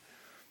in.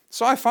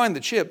 So I find the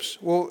chips.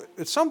 Well,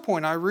 at some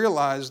point, I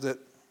realized that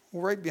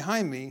right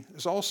behind me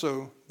is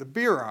also the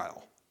beer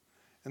aisle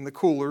and the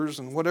coolers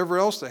and whatever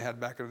else they had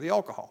back there, the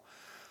alcohol.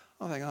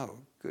 I'm thinking, oh,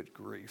 good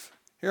grief.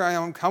 Here I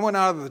am coming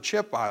out of the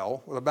chip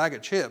aisle with a bag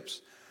of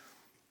chips.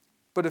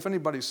 But if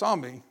anybody saw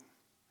me,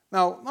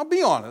 now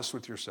be honest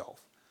with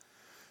yourself.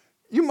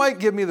 You might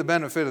give me the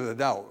benefit of the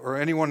doubt, or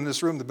anyone in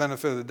this room the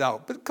benefit of the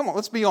doubt. But come on,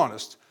 let's be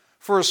honest.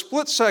 For a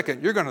split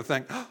second, you're going to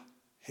think, oh,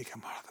 he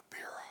came out of the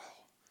beer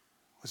aisle.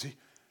 Has he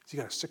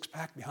got a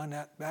six-pack behind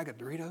that bag of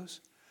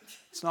Doritos?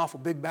 It's an awful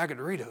big bag of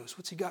Doritos.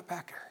 What's he got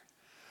back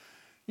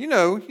there?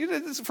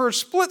 For a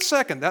split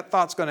second, that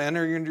thought's going to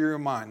enter into your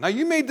mind. Now,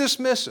 you may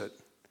dismiss it,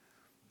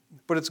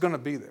 but it's going to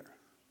be there.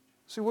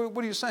 See, what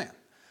are you saying?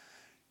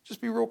 Just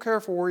be real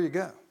careful where you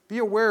go. Be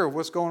aware of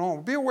what's going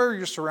on. Be aware of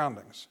your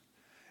surroundings.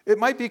 It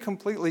might be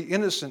completely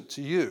innocent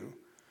to you,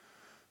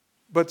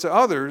 but to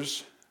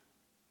others,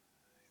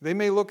 they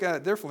may look at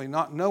it differently,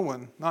 not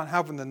knowing, not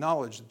having the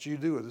knowledge that you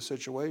do of the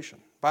situation.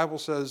 The Bible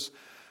says,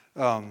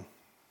 it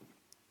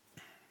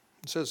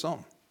says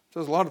something. It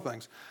says a lot of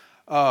things.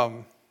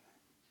 Oh,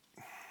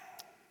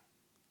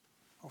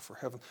 for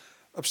heaven.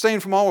 Abstain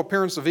from all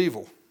appearance of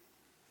evil.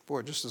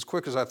 Boy, just as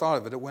quick as I thought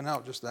of it, it went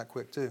out just that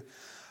quick too.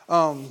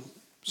 So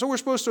we're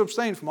supposed to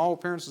abstain from all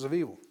appearances of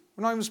evil.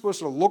 We're not even supposed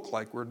to look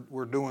like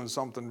we're doing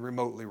something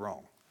remotely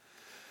wrong.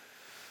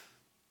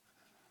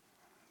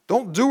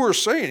 Don't do or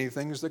say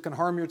anything that can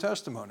harm your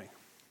testimony.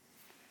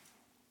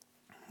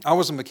 I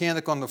was a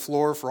mechanic on the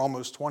floor for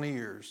almost 20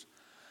 years.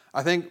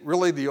 I think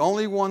really the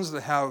only ones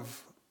that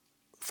have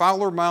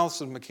fouler mouths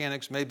than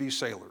mechanics may be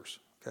sailors.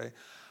 Okay,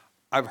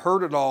 I've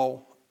heard it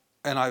all,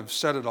 and I've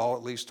said it all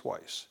at least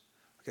twice.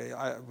 Okay,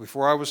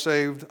 before I was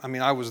saved,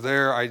 I was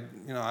there. I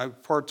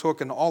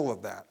partook in all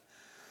of that.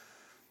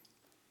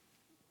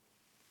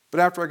 But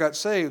after I got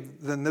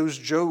saved, then those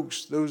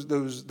jokes,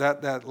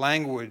 that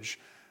language,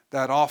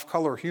 that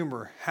off-color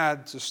humor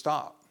had to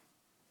stop.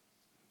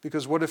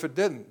 Because what if it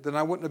didn't? Then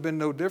I wouldn't have been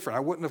no different. I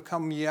wouldn't have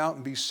come ye out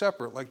and be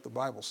separate like the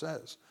Bible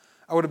says.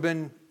 I would have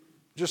been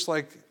just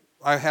like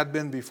I had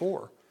been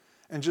before,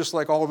 and just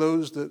like all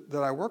those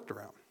that I worked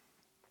around.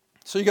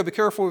 So you got to be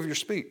careful of your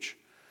speech.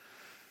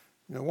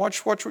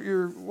 Watch what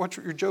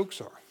your jokes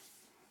are.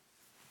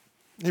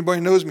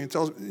 Anybody knows me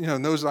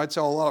knows that I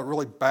tell a lot of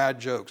really bad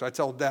jokes. I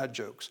tell dad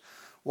jokes.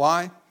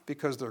 Why?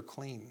 Because they're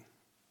clean.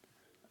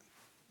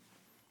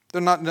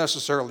 They're not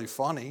necessarily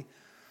funny,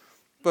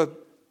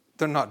 but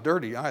they're not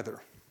dirty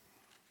either.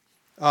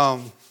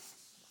 You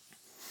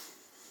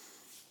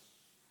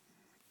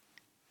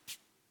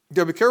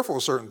got to be careful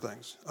of certain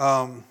things.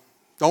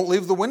 Don't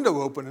leave the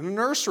window open in the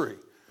nursery.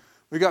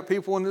 We got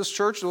people in this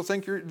church that'll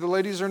think the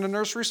ladies are in the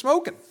nursery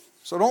smoking.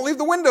 So don't leave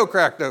the window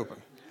cracked open.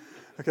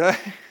 Okay?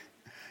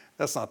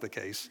 That's not the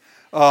case.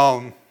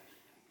 But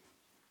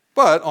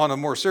on a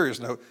more serious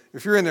note,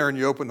 if you're in there and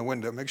you open the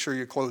window, make sure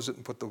you close it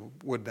and put the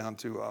wood down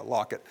to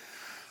lock it.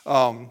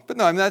 But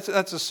no,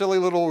 that's a silly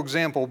little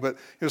example. But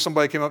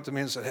somebody came up to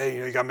me and said, "Hey,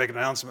 you got to make an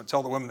announcement.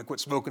 Tell the women to quit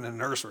smoking in the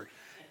nursery."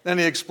 Then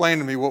he explained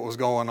to me what was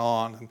going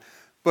on.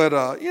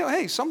 But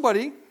hey,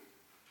 somebody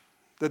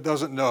that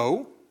doesn't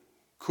know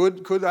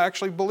could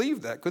actually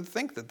believe that, could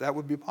think that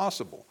would be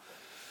possible.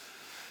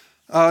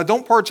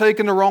 Don't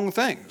partake in the wrong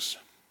things.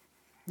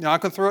 I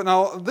can throw it.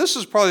 Now, this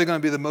is probably going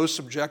to be the most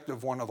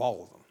subjective one of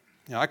all of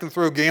them. I can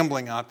throw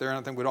gambling out there, and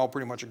I think we'd all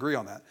pretty much agree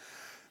on that.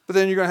 But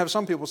then you're going to have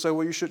some people say,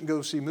 well, you shouldn't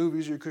go see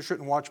movies, you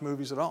shouldn't watch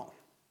movies at all.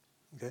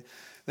 Okay.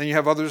 Then you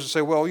have others that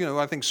say, well,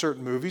 I think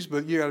certain movies,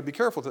 but you got to be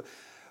careful.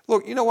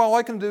 Look, all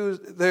I can do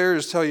there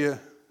is tell you,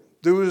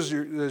 do as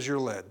you're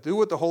led. Do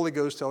what the Holy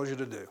Ghost tells you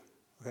to do.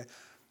 Okay.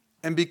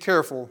 And be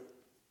careful.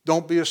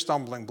 Don't be a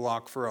stumbling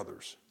block for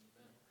others.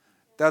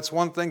 That's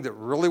one thing that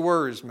really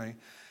worries me.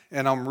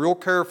 And I'm real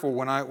careful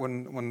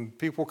when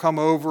people come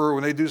over,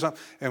 when they do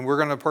something, and we're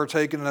going to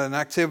partake in an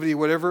activity,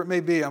 whatever it may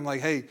be. I'm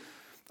like, hey,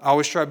 I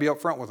always try to be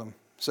upfront with them.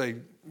 Say,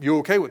 you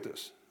okay with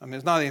this?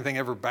 It's not anything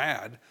ever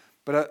bad,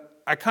 but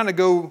I kind of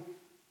go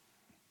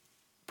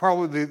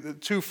probably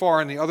too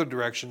far in the other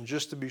direction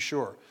just to be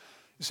sure.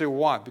 You say, well,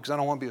 why? Because I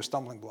don't want to be a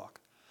stumbling block.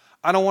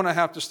 I don't want to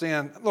have to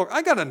stand. Look,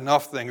 I got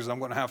enough things I'm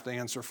going to have to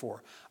answer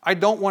for. I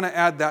don't want to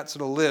add that to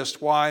the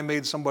list why I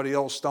made somebody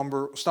else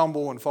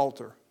stumble and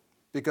falter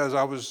because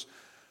I was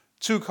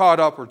too caught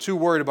up or too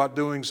worried about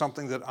doing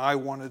something that I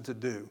wanted to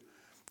do,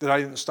 that I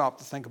didn't stop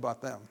to think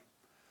about them.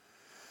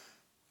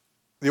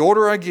 The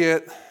older I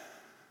get,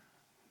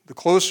 the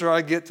closer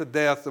I get to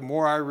death, the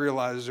more I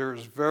realize there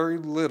is very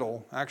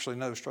little, actually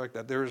no, strike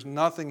that, there is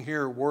nothing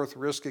here worth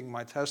risking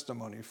my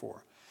testimony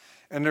for.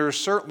 And there is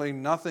certainly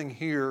nothing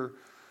here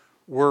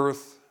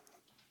worth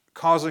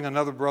causing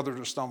another brother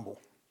to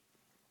stumble.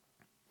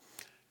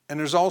 And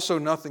there's also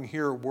nothing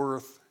here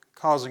worth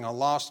causing a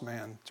lost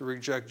man to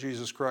reject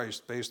Jesus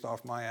Christ based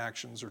off my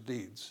actions or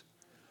deeds.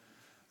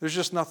 There's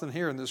just nothing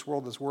here in this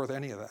world that's worth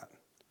any of that.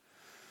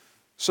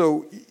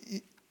 So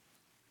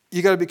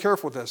you got to be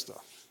careful with that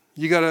stuff.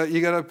 You got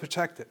to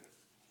protect it.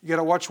 You got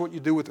to watch what you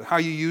do with it, how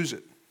you use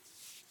it.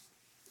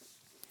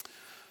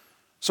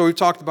 So we've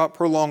talked about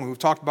prolonging, we've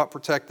talked about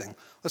protecting.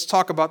 Let's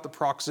talk about the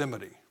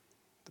proximity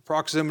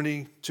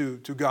to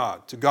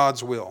God, to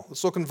God's will.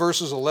 Let's look in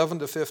verses 11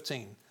 to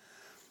 15.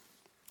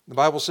 The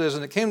Bible says,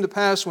 "And it came to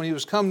pass when he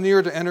was come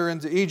near to enter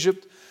into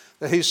Egypt,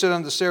 that he said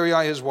unto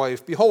Sarai his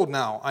wife, Behold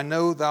now, I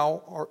know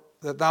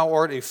that thou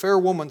art a fair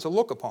woman to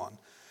look upon.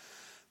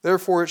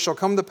 Therefore it shall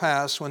come to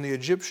pass, when the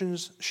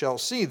Egyptians shall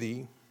see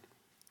thee,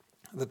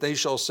 that they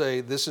shall say,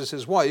 This is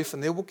his wife,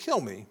 and they will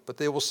kill me, but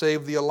they will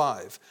save thee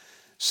alive.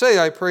 Say,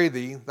 I pray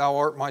thee, thou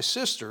art my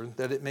sister,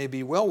 that it may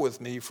be well with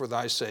me for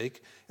thy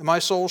sake, and my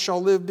soul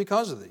shall live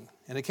because of thee.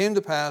 And it came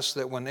to pass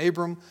that when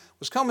Abram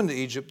was come into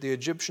Egypt, the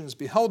Egyptians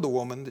beheld the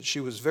woman, that she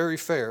was very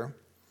fair.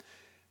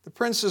 The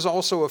princes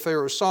also of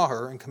Pharaoh saw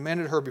her, and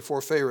commanded her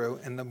before Pharaoh,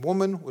 and the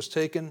woman was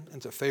taken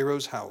into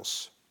Pharaoh's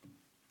house."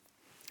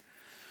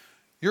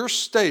 Your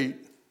state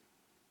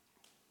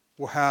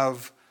will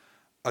have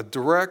a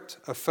direct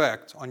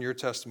effect on your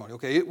testimony.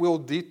 Okay, it will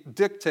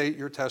dictate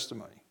your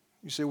testimony.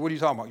 You say, what are you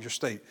talking about? Your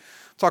state.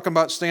 I'm talking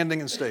about standing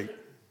and state.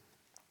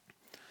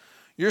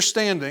 Your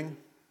standing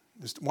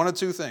is one of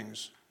two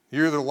things.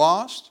 You're either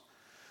lost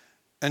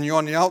and you're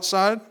on the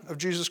outside of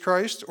Jesus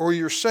Christ, or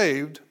you're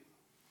saved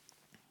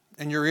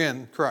and you're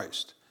in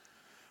Christ.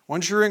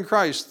 Once you're in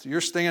Christ, your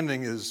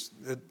standing it's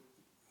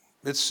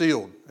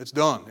sealed. It's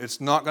done.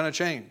 It's not going to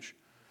change.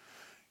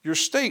 Your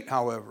state,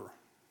 however,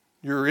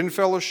 you're in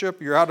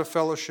fellowship, you're out of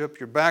fellowship,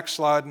 you're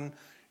backsliding,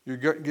 you're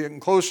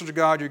getting closer to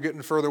God, you're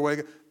getting further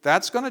away.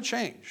 That's going to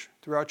change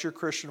throughout your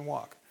Christian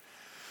walk.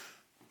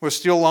 We'll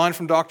steal a line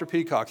from Dr.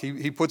 Peacock.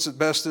 He puts it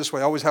best this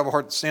way. I always have a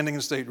hard standing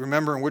and state,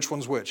 remembering which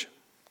one's which.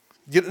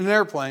 Get in an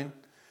airplane,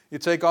 you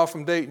take off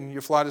from Dayton,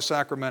 you fly to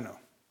Sacramento.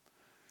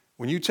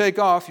 When you take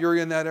off, you're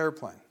in that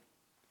airplane.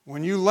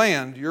 When you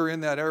land, you're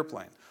in that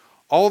airplane.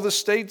 All the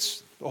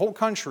states, the whole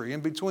country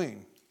in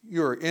between,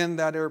 you're in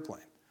that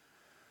airplane.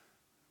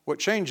 What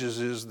changes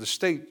is the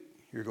state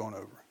you're going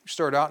over. You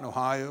start out in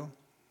Ohio,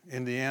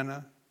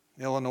 Indiana,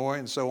 Illinois,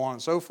 and so on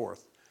and so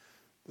forth.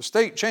 The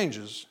state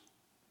changes,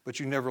 but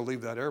you never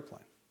leave that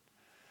airplane.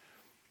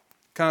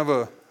 Kind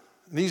of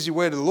an easy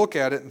way to look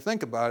at it and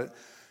think about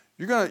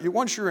it.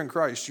 Once you're in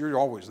Christ, you're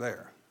always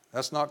there.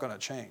 That's not going to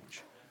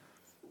change.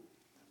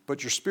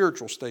 But your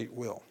spiritual state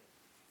will.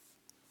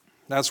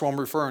 That's what I'm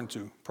referring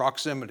to,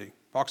 proximity.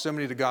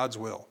 Proximity to God's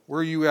will.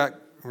 Where are you at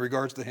in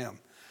regards to Him?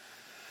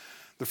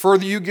 The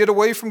further you get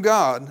away from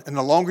God and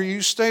the longer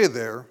you stay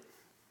there,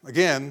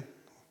 again,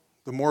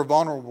 the more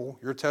vulnerable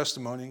your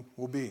testimony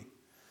will be.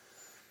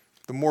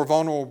 The more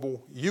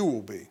vulnerable you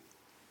will be.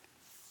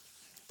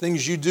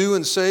 Things you do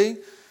and say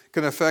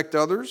can affect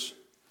others,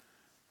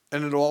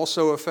 and it'll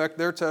also affect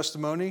their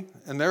testimony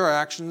and their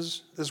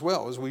actions as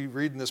well, as we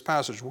read in this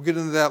passage. We'll get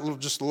into that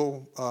just a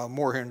little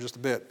more here in just a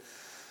bit.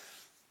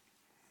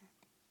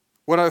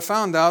 What I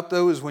found out,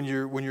 though, is when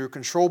you're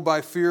controlled by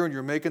fear and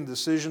you're making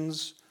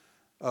decisions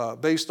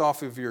based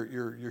off of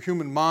your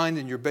human mind,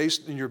 and you're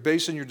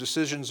basing your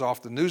decisions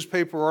off the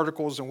newspaper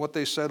articles and what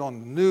they said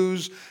on the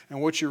news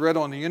and what you read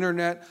on the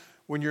internet,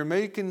 when you're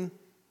making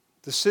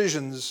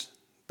decisions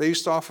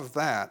based off of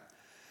that,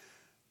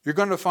 you're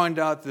going to find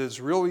out that it's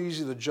real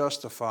easy to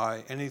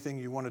justify anything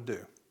you want to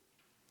do.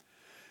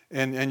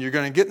 And you're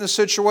going to get in a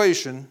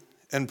situation,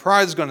 and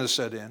pride's going to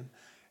set in,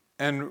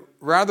 and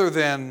rather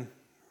than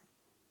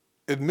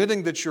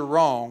admitting that you're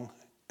wrong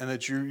and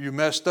that you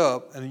messed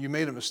up and you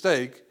made a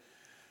mistake,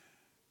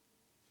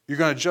 you're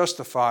going to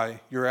justify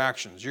your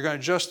actions. You're going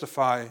to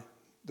justify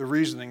the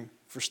reasoning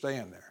for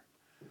staying there.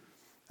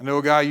 I know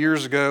a guy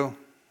years ago,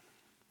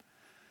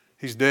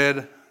 he's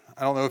dead.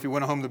 I don't know if he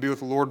went home to be with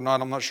the Lord or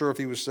not. I'm not sure if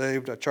he was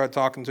saved. I tried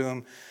talking to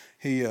him.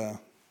 He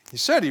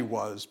said he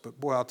was, but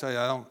boy, I'll tell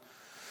you,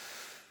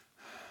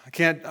 I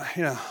can't,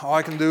 all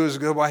I can do is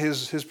go by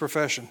his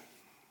profession.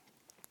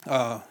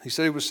 He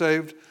said he was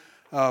saved,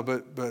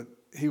 but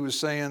he was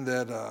saying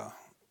that,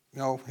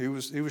 he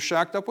was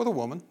shacked up with a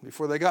woman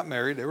before they got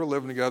married. They were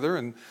living together,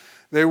 and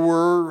he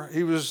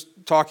was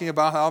talking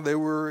about how they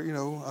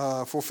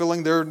were,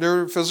 fulfilling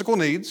their physical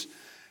needs.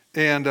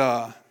 And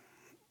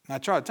And I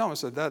tried to tell him, I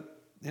said,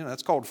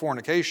 that's called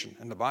fornication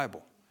in the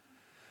Bible.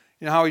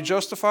 You know how he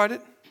justified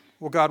it?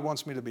 Well, God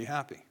wants me to be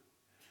happy.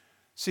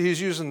 See, he's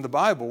using the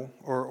Bible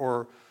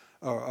or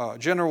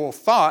general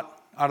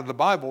thought out of the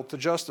Bible to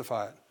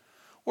justify it.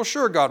 Well,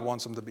 sure, God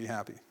wants him to be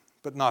happy,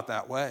 but not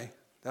that way.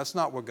 That's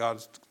not what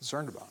God's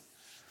concerned about.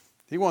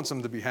 He wants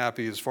them to be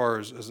happy as far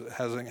as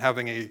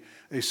having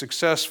a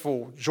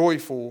successful,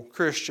 joyful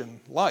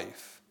Christian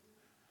life,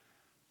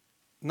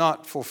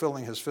 not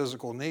fulfilling his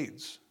physical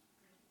needs.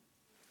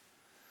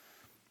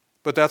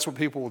 But that's what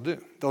people will do.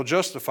 They'll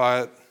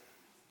justify it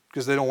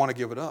because they don't want to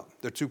give it up.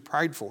 They're too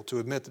prideful to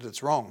admit that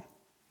it's wrong.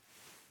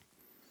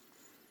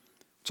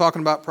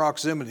 Talking about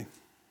proximity.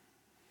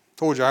 I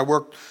told you, I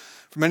worked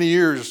for many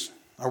years.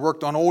 I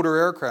worked on older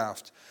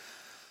aircraft.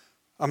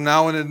 I'm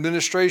now in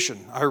administration.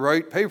 I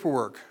write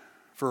paperwork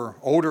for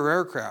older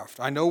aircraft.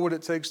 I know what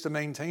it takes to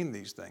maintain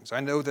these things. I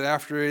know that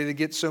after they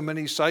get so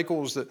many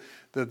cycles that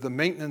the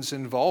maintenance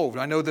involved.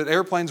 I know that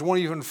airplanes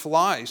won't even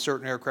fly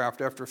certain aircraft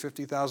after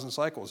 50,000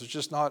 cycles. It's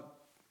just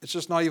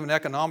not even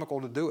economical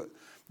to do it.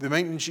 The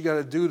maintenance you got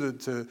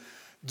to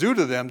do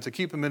to them to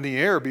keep them in the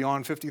air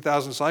beyond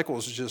 50,000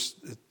 cycles is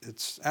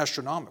it's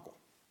astronomical.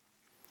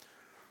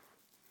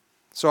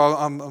 So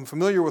I'm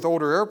familiar with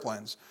older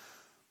airplanes.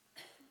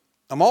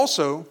 I'm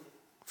also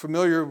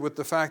familiar with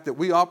the fact that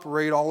we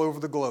operate all over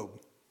the globe.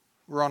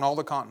 We're on all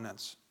the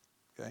continents.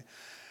 Okay?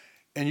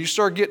 And you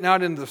start getting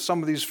out into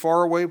some of these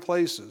faraway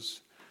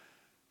places,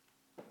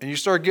 and you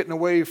start getting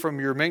away from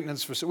your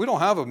maintenance facility. We don't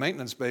have a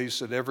maintenance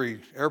base at every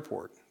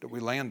airport that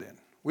we land in.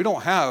 We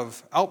don't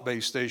have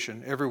outbase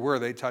station everywhere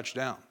they touch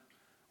down.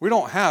 We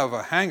don't have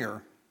a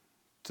hangar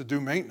to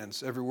do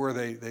maintenance everywhere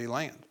they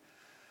land.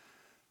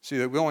 See,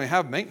 that we only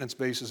have maintenance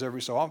bases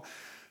every so often.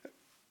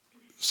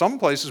 Some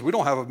places we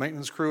don't have a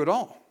maintenance crew at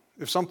all.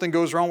 If something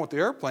goes wrong with the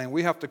airplane,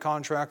 we have to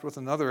contract with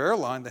another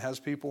airline that has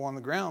people on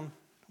the ground,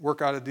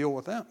 work out a deal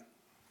with them.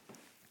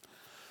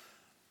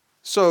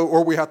 So,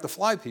 or we have to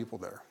fly people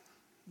there.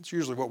 It's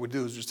usually what we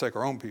do is just take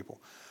our own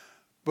people.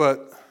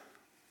 But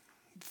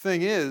the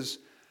thing is,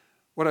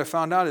 what I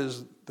found out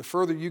is the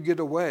further you get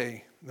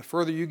away, the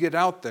further you get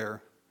out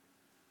there,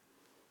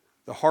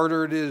 the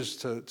harder it is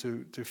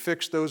to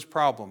fix those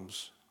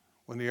problems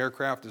when the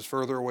aircraft is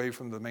further away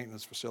from the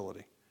maintenance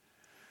facility.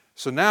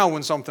 So now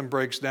when something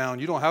breaks down,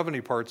 you don't have any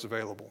parts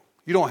available.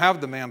 You don't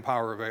have the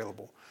manpower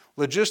available.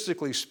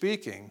 Logistically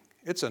speaking,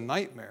 it's a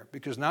nightmare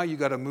because now you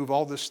got to move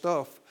all this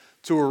stuff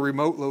to a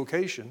remote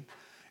location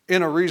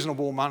in a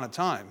reasonable amount of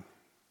time.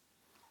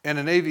 And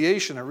in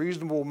aviation, a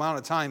reasonable amount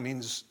of time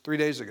means 3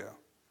 days ago.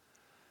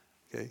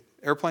 Okay?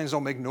 Airplanes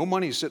don't make no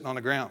money sitting on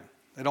the ground.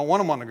 They don't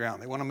want them on the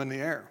ground. They want them in the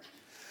air.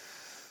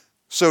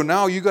 So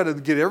now you got to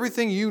get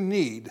everything you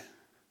need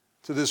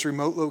to this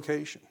remote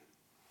location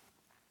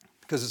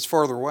because it's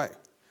farther away.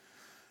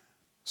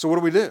 So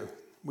what do?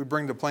 We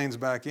bring the planes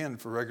back in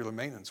for regular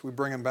maintenance. We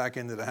bring them back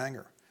into the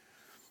hangar.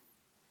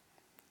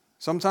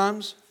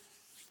 Sometimes,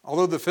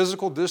 although the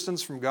physical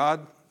distance from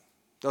God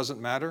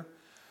doesn't matter,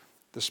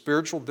 the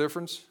spiritual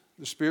distance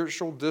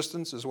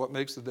is what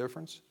makes the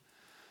difference.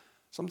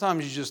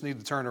 Sometimes you just need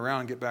to turn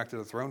around and get back to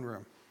the throne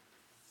room.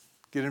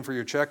 Get in for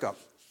your checkup.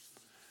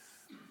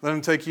 Let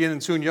them take you in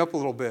and tune you up a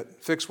little bit.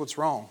 Fix what's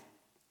wrong.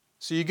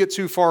 So you get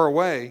too far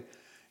away.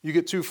 You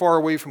get too far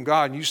away from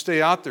God and you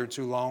stay out there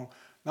too long.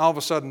 Now all of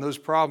a sudden those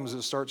problems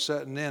that start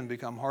setting in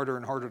become harder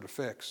and harder to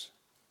fix.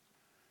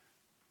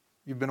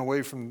 You've been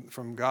away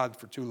from God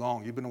for too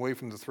long. You've been away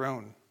from the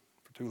throne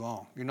for too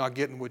long. You're not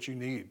getting what you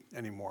need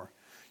anymore.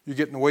 You're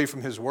getting away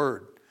from His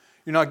Word.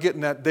 You're not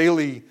getting that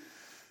daily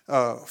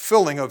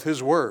filling of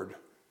His Word.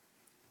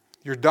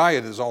 Your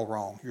diet is all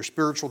wrong. Your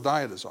spiritual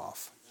diet is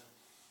off.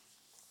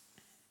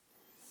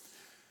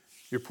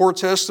 Your poor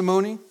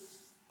testimony,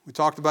 we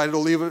talked about it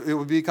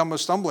will become a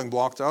stumbling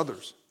block to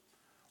others,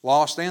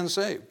 lost and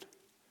saved.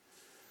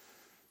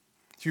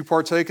 If you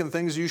partake in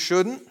things you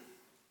shouldn't,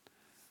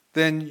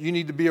 then you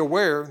need to be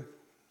aware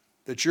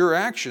that your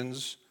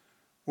actions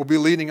will be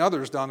leading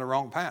others down the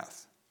wrong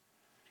path.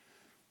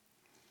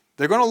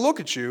 They're going to look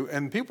at you,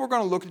 and people are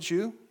going to look at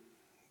you.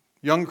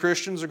 Young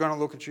Christians are going to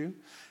look at you.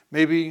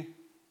 Maybe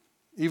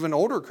even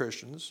older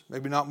Christians,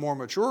 maybe not more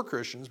mature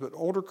Christians, but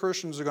older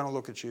Christians are going to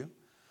look at you.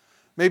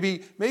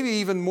 Maybe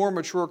even more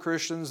mature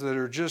Christians that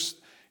are just,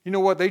 you know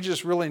what, they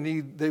just really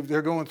need,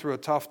 they're going through a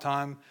tough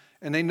time,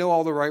 and they know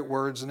all the right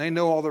words, and they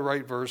know all the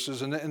right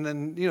verses, and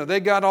then, you know,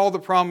 they got all the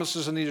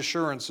promises and the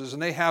assurances,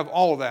 and they have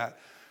all of that.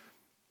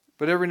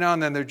 But every now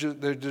and then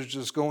they're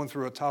just going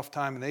through a tough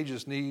time, and they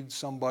just need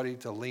somebody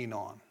to lean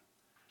on.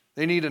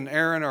 They need an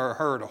Aaron or a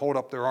Hur to hold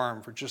up their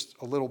arm for just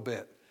a little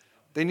bit.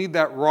 They need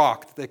that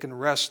rock that they can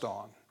rest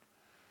on.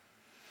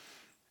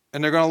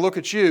 And they're going to look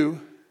at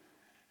you,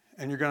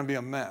 and you're going to be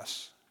a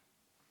mess.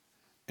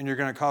 And you're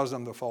going to cause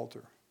them to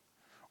falter.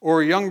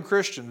 Or a young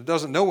Christian that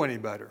doesn't know any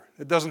better,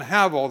 that doesn't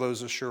have all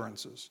those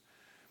assurances,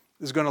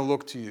 is going to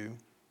look to you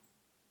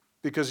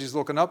because he's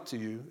looking up to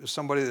you as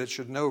somebody that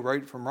should know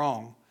right from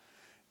wrong.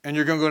 And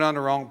you're going to go down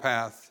the wrong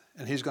path,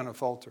 and he's going to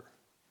falter.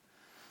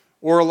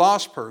 Or a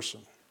lost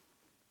person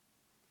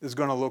is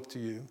going to look to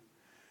you,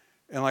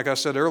 And like I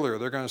said earlier,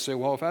 they're going to say,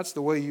 well, if that's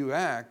the way you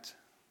act,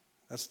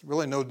 that's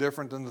really no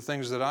different than the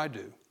things that I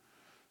do.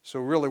 So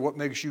really, what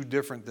makes you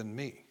different than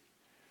me?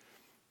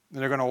 And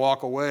they're going to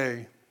walk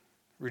away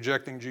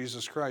rejecting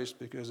Jesus Christ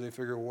because they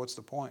figure, well, what's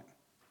the point?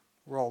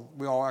 We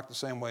all act the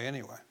same way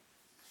anyway,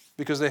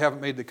 because they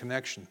haven't made the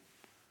connection.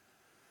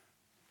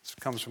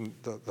 It comes from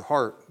the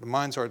heart, the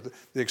mind's heart,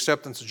 the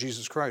acceptance of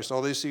Jesus Christ.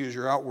 All they see is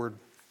your outward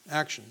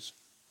actions.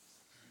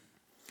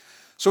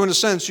 So in a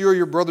sense, you're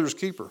your brother's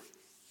keeper.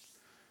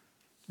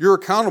 You're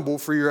accountable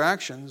for your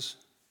actions,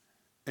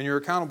 and you're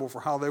accountable for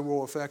how they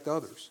will affect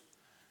others.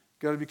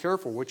 You've got to be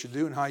careful what you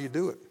do and how you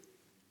do it.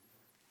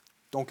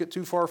 Don't get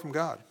too far from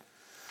God.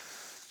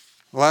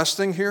 The last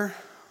thing here,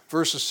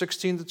 verses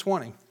 16 to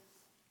 20.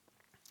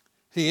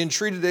 He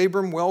entreated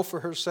Abram well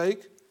for her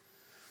sake,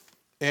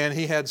 and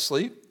he had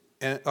sleep.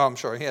 He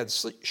had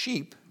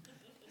sheep.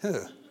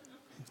 Well,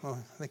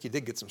 I think he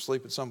did get some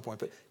sleep at some point,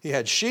 but he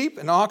had sheep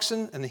and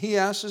oxen and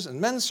he-asses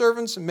and men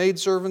servants and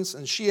maidservants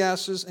and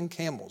she-asses and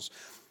camels.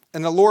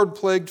 And the Lord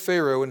plagued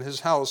Pharaoh and his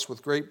house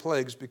with great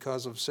plagues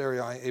because of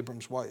Sarai,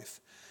 Abram's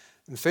wife.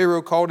 And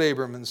Pharaoh called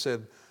Abram and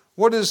said,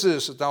 "What is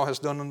this that thou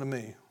hast done unto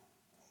me?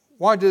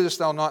 Why didst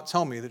thou not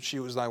tell me that she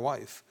was thy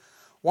wife?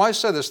 Why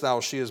saidst thou,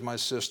 she is my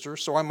sister,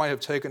 so I might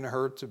have taken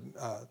her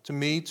to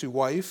me to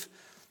wife?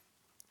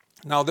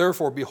 Now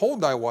therefore,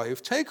 behold thy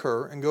wife, take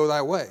her and go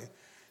thy way."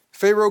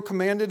 Pharaoh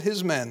commanded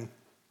his men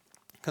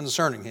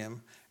concerning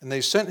him, and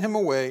they sent him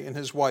away and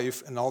his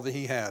wife and all that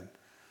he had.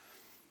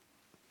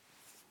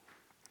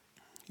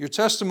 Your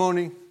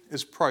testimony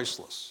is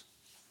priceless.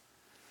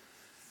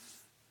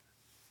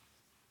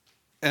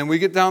 And we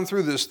get down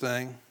through this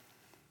thing,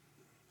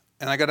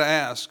 and I got to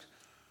ask,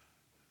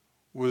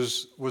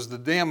 was the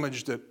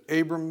damage that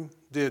Abram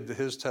did to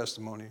his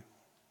testimony,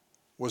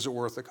 was it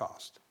worth the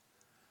cost?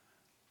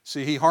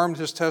 See, he harmed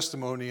his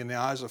testimony in the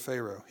eyes of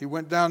Pharaoh. He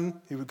went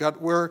down, he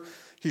got where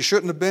he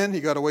shouldn't have been.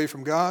 He got away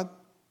from God,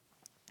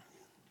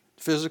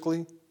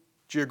 physically,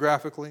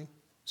 geographically,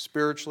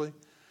 spiritually.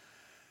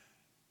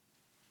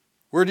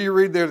 Where do you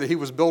read there that he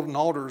was building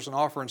altars and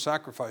offering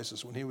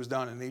sacrifices when he was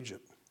down in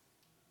Egypt?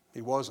 He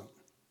wasn't.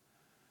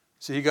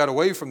 See, he got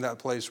away from that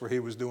place where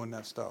he was doing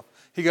that stuff.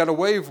 He got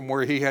away from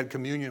where he had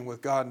communion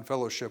with God and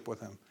fellowship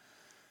with him.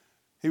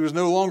 He was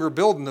no longer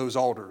building those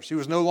altars. He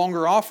was no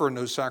longer offering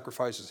those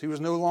sacrifices. He was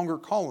no longer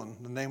calling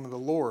the name of the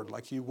Lord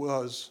like he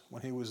was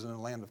when he was in the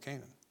land of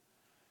Canaan,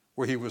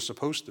 where he was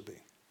supposed to be.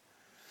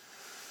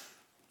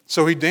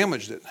 So he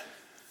damaged it.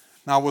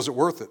 Now, was it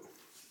worth it?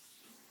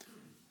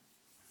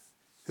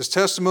 His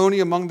testimony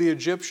among the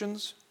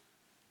Egyptians,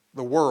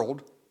 the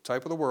world,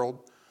 type of the world,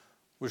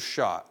 was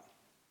shot.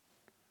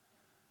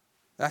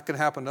 That could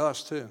happen to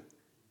us too.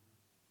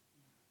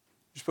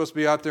 You're supposed to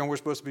be out there and we're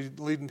supposed to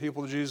be leading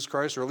people to Jesus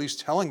Christ, or at least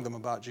telling them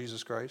about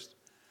Jesus Christ.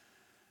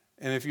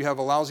 And if you have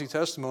a lousy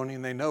testimony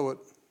and they know it,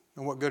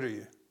 then what good are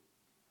you?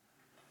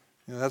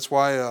 That's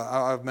why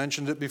I've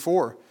mentioned it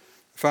before.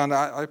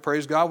 I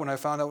praised God when I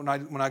found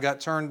out when I got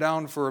turned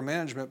down for a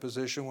management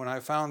position, when I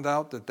found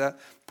out that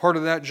part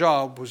of that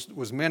job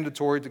was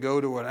mandatory to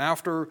go to an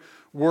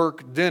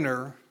after-work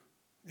dinner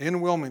in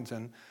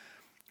Wilmington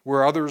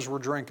where others were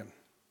drinking,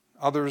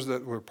 others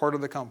that were part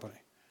of the company.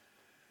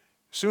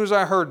 As soon as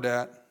I heard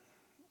that,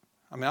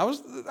 I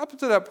was up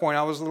to that point,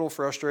 I was a little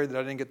frustrated that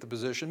I didn't get the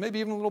position, maybe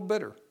even a little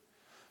bitter.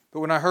 But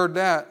when I heard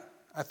that,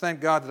 I thank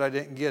God that I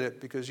didn't get it,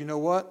 because you know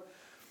what?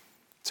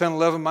 10,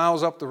 11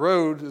 miles up the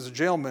road is a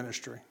jail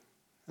ministry.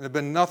 And it had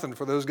been nothing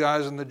for those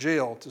guys in the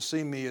jail to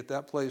see me at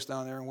that place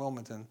down there in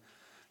Wilmington.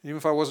 Even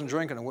if I wasn't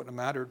drinking, it wouldn't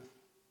have mattered.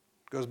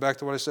 It goes back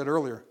to what I said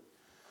earlier.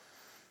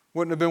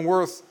 Wouldn't have been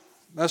worth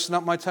messing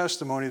up my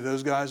testimony to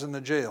those guys in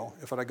the jail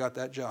if I'd have got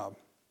that job.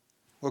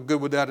 What good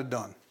would that have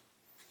done?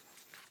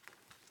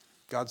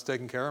 God's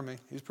taken care of me.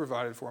 He's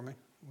provided for me.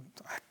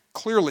 I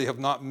clearly have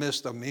not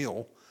missed a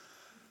meal.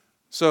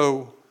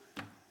 So,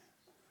 you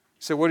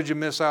say, what did you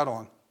miss out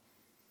on?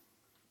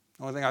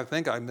 The only thing I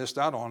think I missed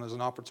out on is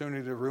an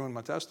opportunity to ruin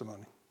my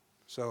testimony.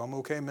 So I'm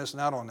okay missing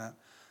out on that.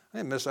 I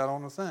didn't miss out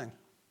on a thing.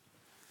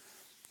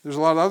 There's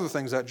a lot of other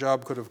things that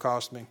job could have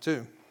cost me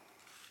too.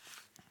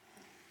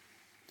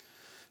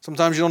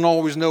 Sometimes you don't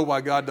always know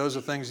why God does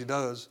the things he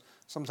does.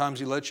 Sometimes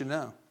he lets you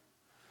know.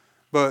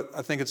 But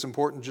I think it's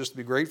important just to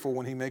be grateful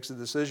when he makes a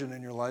decision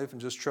in your life and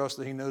just trust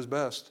that he knows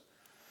best.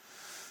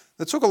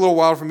 It took a little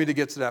while for me to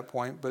get to that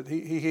point, but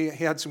he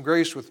had some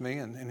grace with me,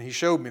 and he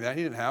showed me that.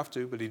 He didn't have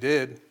to, but he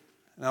did.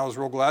 And I was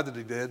real glad that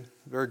he did.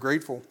 Very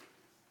grateful,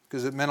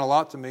 because it meant a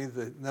lot to me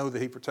to know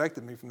that he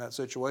protected me from that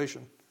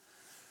situation.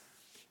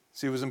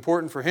 See, it was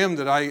important for him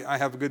that I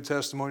have a good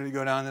testimony to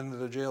go down into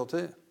the jail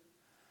too.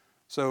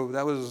 So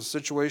that was a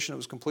situation that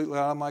was completely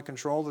out of my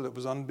control, that it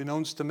was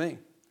unbeknownst to me.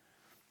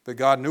 But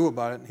God knew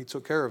about it, and he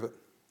took care of it.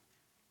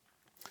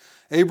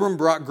 Abram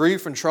brought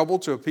grief and trouble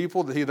to a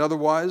people that he had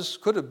otherwise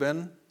could have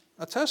been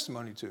a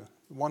testimony to,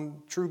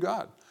 one true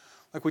God.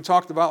 Like we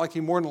talked about, like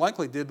he more than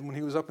likely did when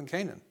he was up in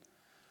Canaan.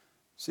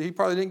 See, he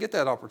probably didn't get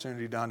that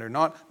opportunity down there.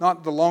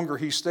 Not the longer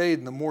he stayed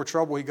and the more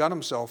trouble he got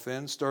himself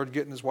in, started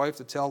getting his wife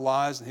to tell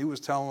lies, and he was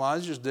telling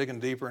lies, just digging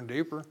deeper and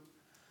deeper.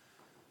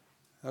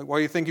 Why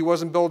do you think he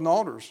wasn't building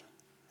altars?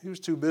 He was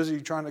too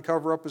busy trying to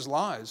cover up his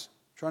lies,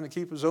 trying to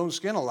keep his own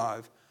skin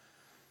alive.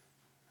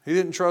 He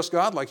didn't trust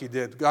God like he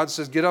did. God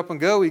says, get up and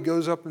go. He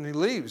goes up and he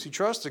leaves. He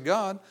trusted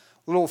God.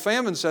 A little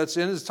famine sets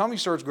in. His tummy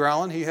starts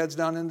growling. He heads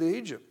down into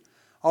Egypt.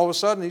 All of a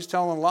sudden, he's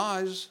telling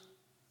lies,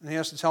 and he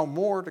has to tell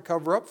more to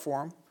cover up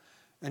for him.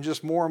 And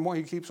just more and more,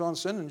 he keeps on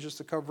sinning just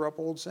to cover up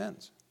old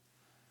sins.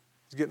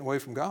 He's getting away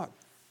from God.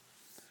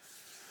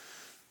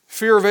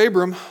 Fear of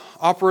Abram,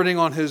 operating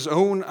on his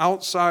own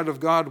outside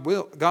of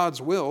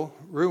God's will,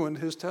 ruined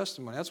his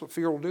testimony. That's what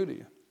fear will do to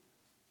you.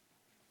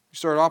 You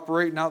start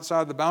operating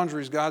outside the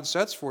boundaries God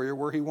sets for you,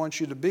 where he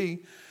wants you to be,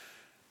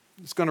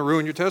 it's going to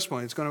ruin your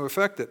testimony. It's going to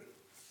affect it.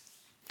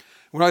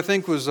 What I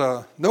think was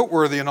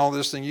noteworthy in all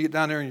this thing, you get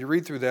down there and you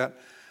read through that,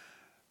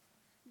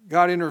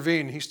 God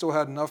intervened. He still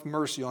had enough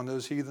mercy on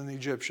those heathen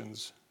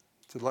Egyptians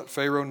to let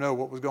Pharaoh know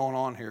what was going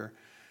on here.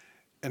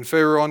 And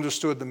Pharaoh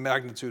understood the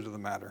magnitude of the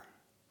matter.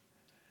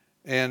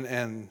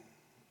 And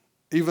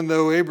even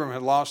though Abram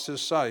had lost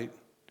his sight,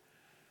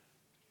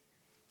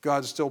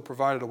 God still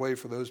provided a way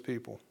for those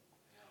people.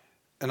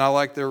 And I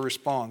like their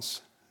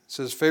response. It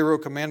says, Pharaoh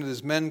commanded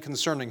his men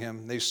concerning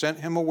him. They sent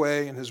him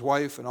away and his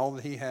wife and all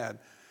that he had.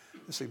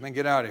 They said, man,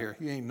 get out of here.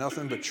 You ain't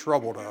nothing but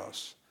trouble to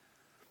us.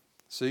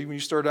 See, when you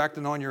start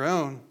acting on your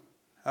own,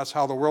 that's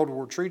how the world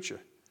will treat you.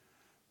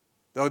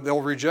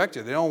 They'll reject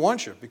you. They don't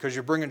want you because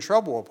you're bringing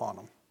trouble upon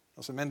them.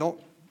 They'll say, man,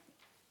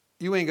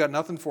 you ain't got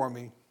nothing for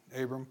me,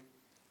 Abram.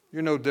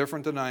 You're no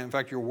different than I am. In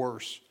fact, you're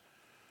worse.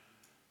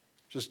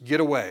 Just get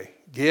away.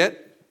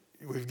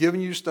 We've given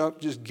you stuff.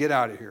 Just get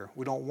out of here.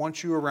 We don't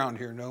want you around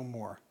here no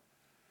more.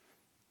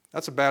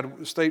 That's a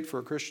bad state for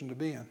a Christian to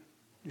be in.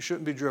 You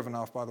shouldn't be driven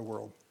off by the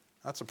world.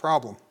 That's a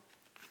problem.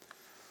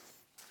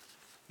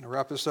 I'm going to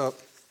wrap this up.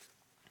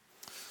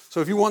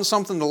 So if you want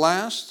something to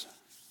last,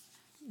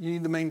 you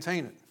need to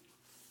maintain it.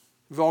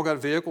 We've all got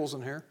vehicles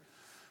in here.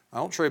 I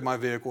don't trade my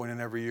vehicle in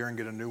every year and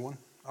get a new one.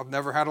 I've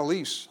never had a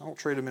lease. I don't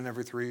trade them in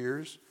every 3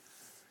 years.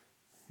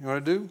 You know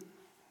what I do?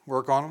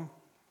 Work on them.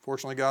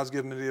 Fortunately, God's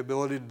given me the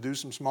ability to do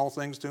some small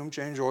things to them,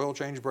 change oil,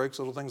 change brakes,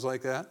 little things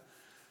like that.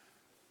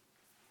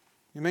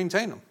 You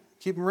maintain them.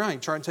 Keep them around. You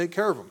try and take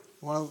care of them.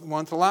 You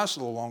want it to last a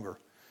little longer.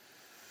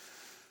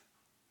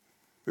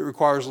 It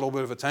requires a little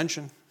bit of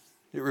attention.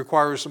 It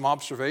requires some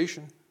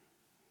observation. It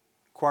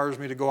requires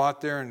me to go out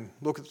there and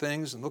look at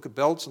things and look at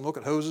belts and look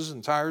at hoses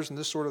and tires and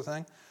this sort of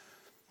thing.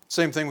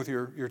 Same thing with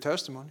your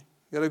testimony.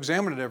 You got to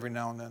examine it every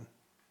now and then.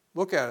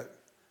 Look at it.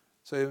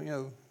 Say,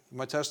 is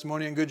my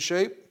testimony in good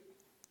shape?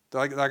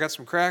 I got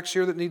some cracks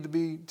here that need to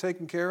be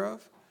taken care of?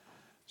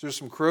 Is there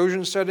some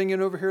corrosion setting in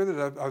over here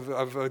that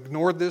I've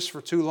ignored this for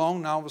too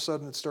long? Now all of a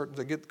sudden it's starting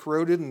to get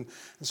corroded and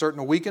starting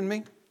to weaken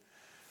me?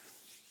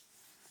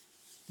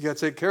 You got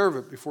to take care of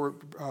it before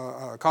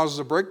it causes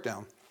a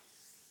breakdown.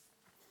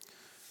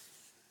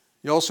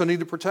 You also need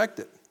to protect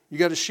it. You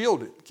got to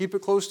shield it. Keep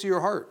it close to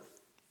your heart.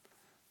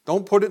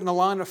 Don't put it in the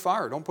line of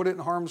fire. Don't put it in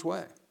harm's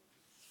way.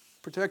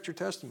 Protect your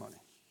testimony.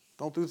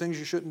 Don't do things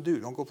you shouldn't do.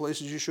 Don't go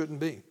places you shouldn't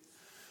be.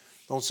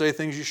 Don't say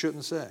things you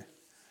shouldn't say.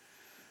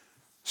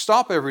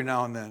 Stop every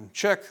now and then.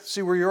 Check,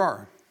 see where you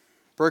are.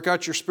 Break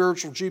out your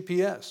spiritual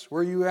GPS.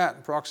 Where are you at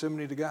in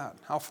proximity to God?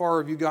 How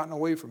far have you gotten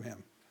away from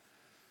Him?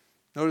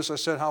 Notice I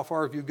said, how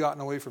far have you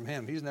gotten away from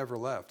Him? He's never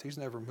left. He's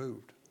never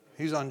moved.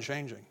 He's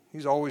unchanging.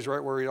 He's always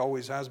right where He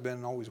always has been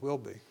and always will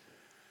be.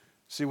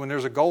 See, when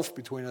there's a gulf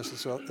between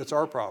us, it's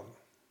our problem.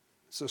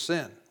 It's a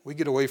sin. We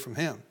get away from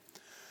Him.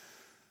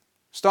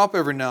 Stop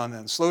every now and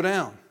then. Slow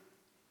down.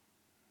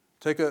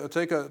 Take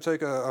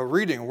a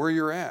reading of where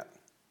you're at.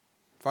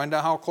 Find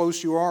out how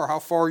close you are, how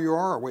far you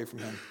are away from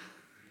Him.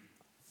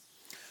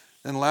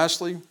 Then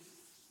lastly,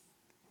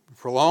 we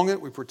prolong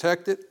it, we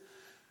protect it,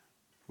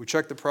 we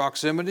check the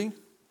proximity.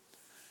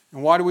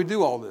 And why do we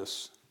do all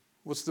this?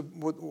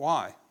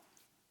 Why?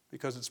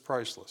 Because it's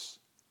priceless.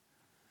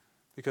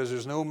 Because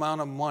there's no amount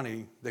of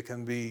money that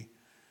can be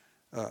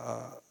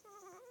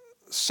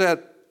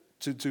set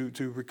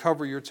to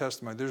recover your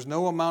testimony. There's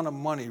no amount of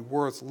money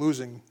worth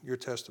losing your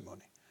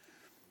testimony.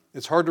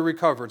 It's hard to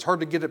recover. It's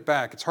hard to get it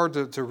back. It's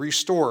hard to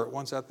restore it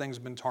once that thing's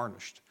been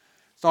tarnished.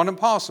 It's not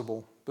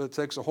impossible, but it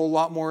takes a whole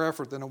lot more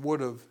effort than it would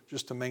have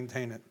just to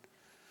maintain it.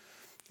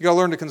 You got to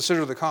learn to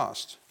consider the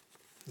cost.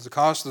 Is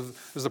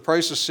the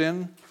price of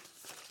sin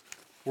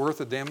worth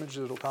the damage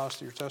that it'll cost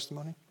to your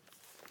testimony?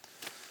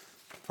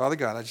 Father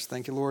God, I just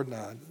thank you, Lord.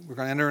 We're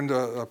going to enter into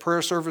a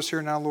prayer service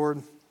here now,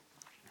 Lord.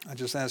 I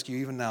just ask you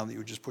even now that you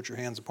would just put your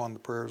hands upon the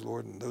prayers,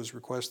 Lord, and those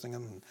requesting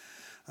them,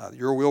 and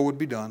your will would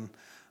be done.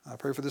 I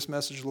pray for this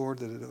message, Lord,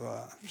 that it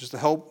just a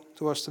help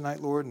to us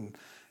tonight, Lord, and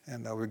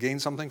we gain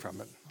something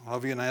from it. I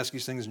love you, and I ask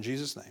these things in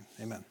Jesus' name.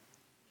 Amen.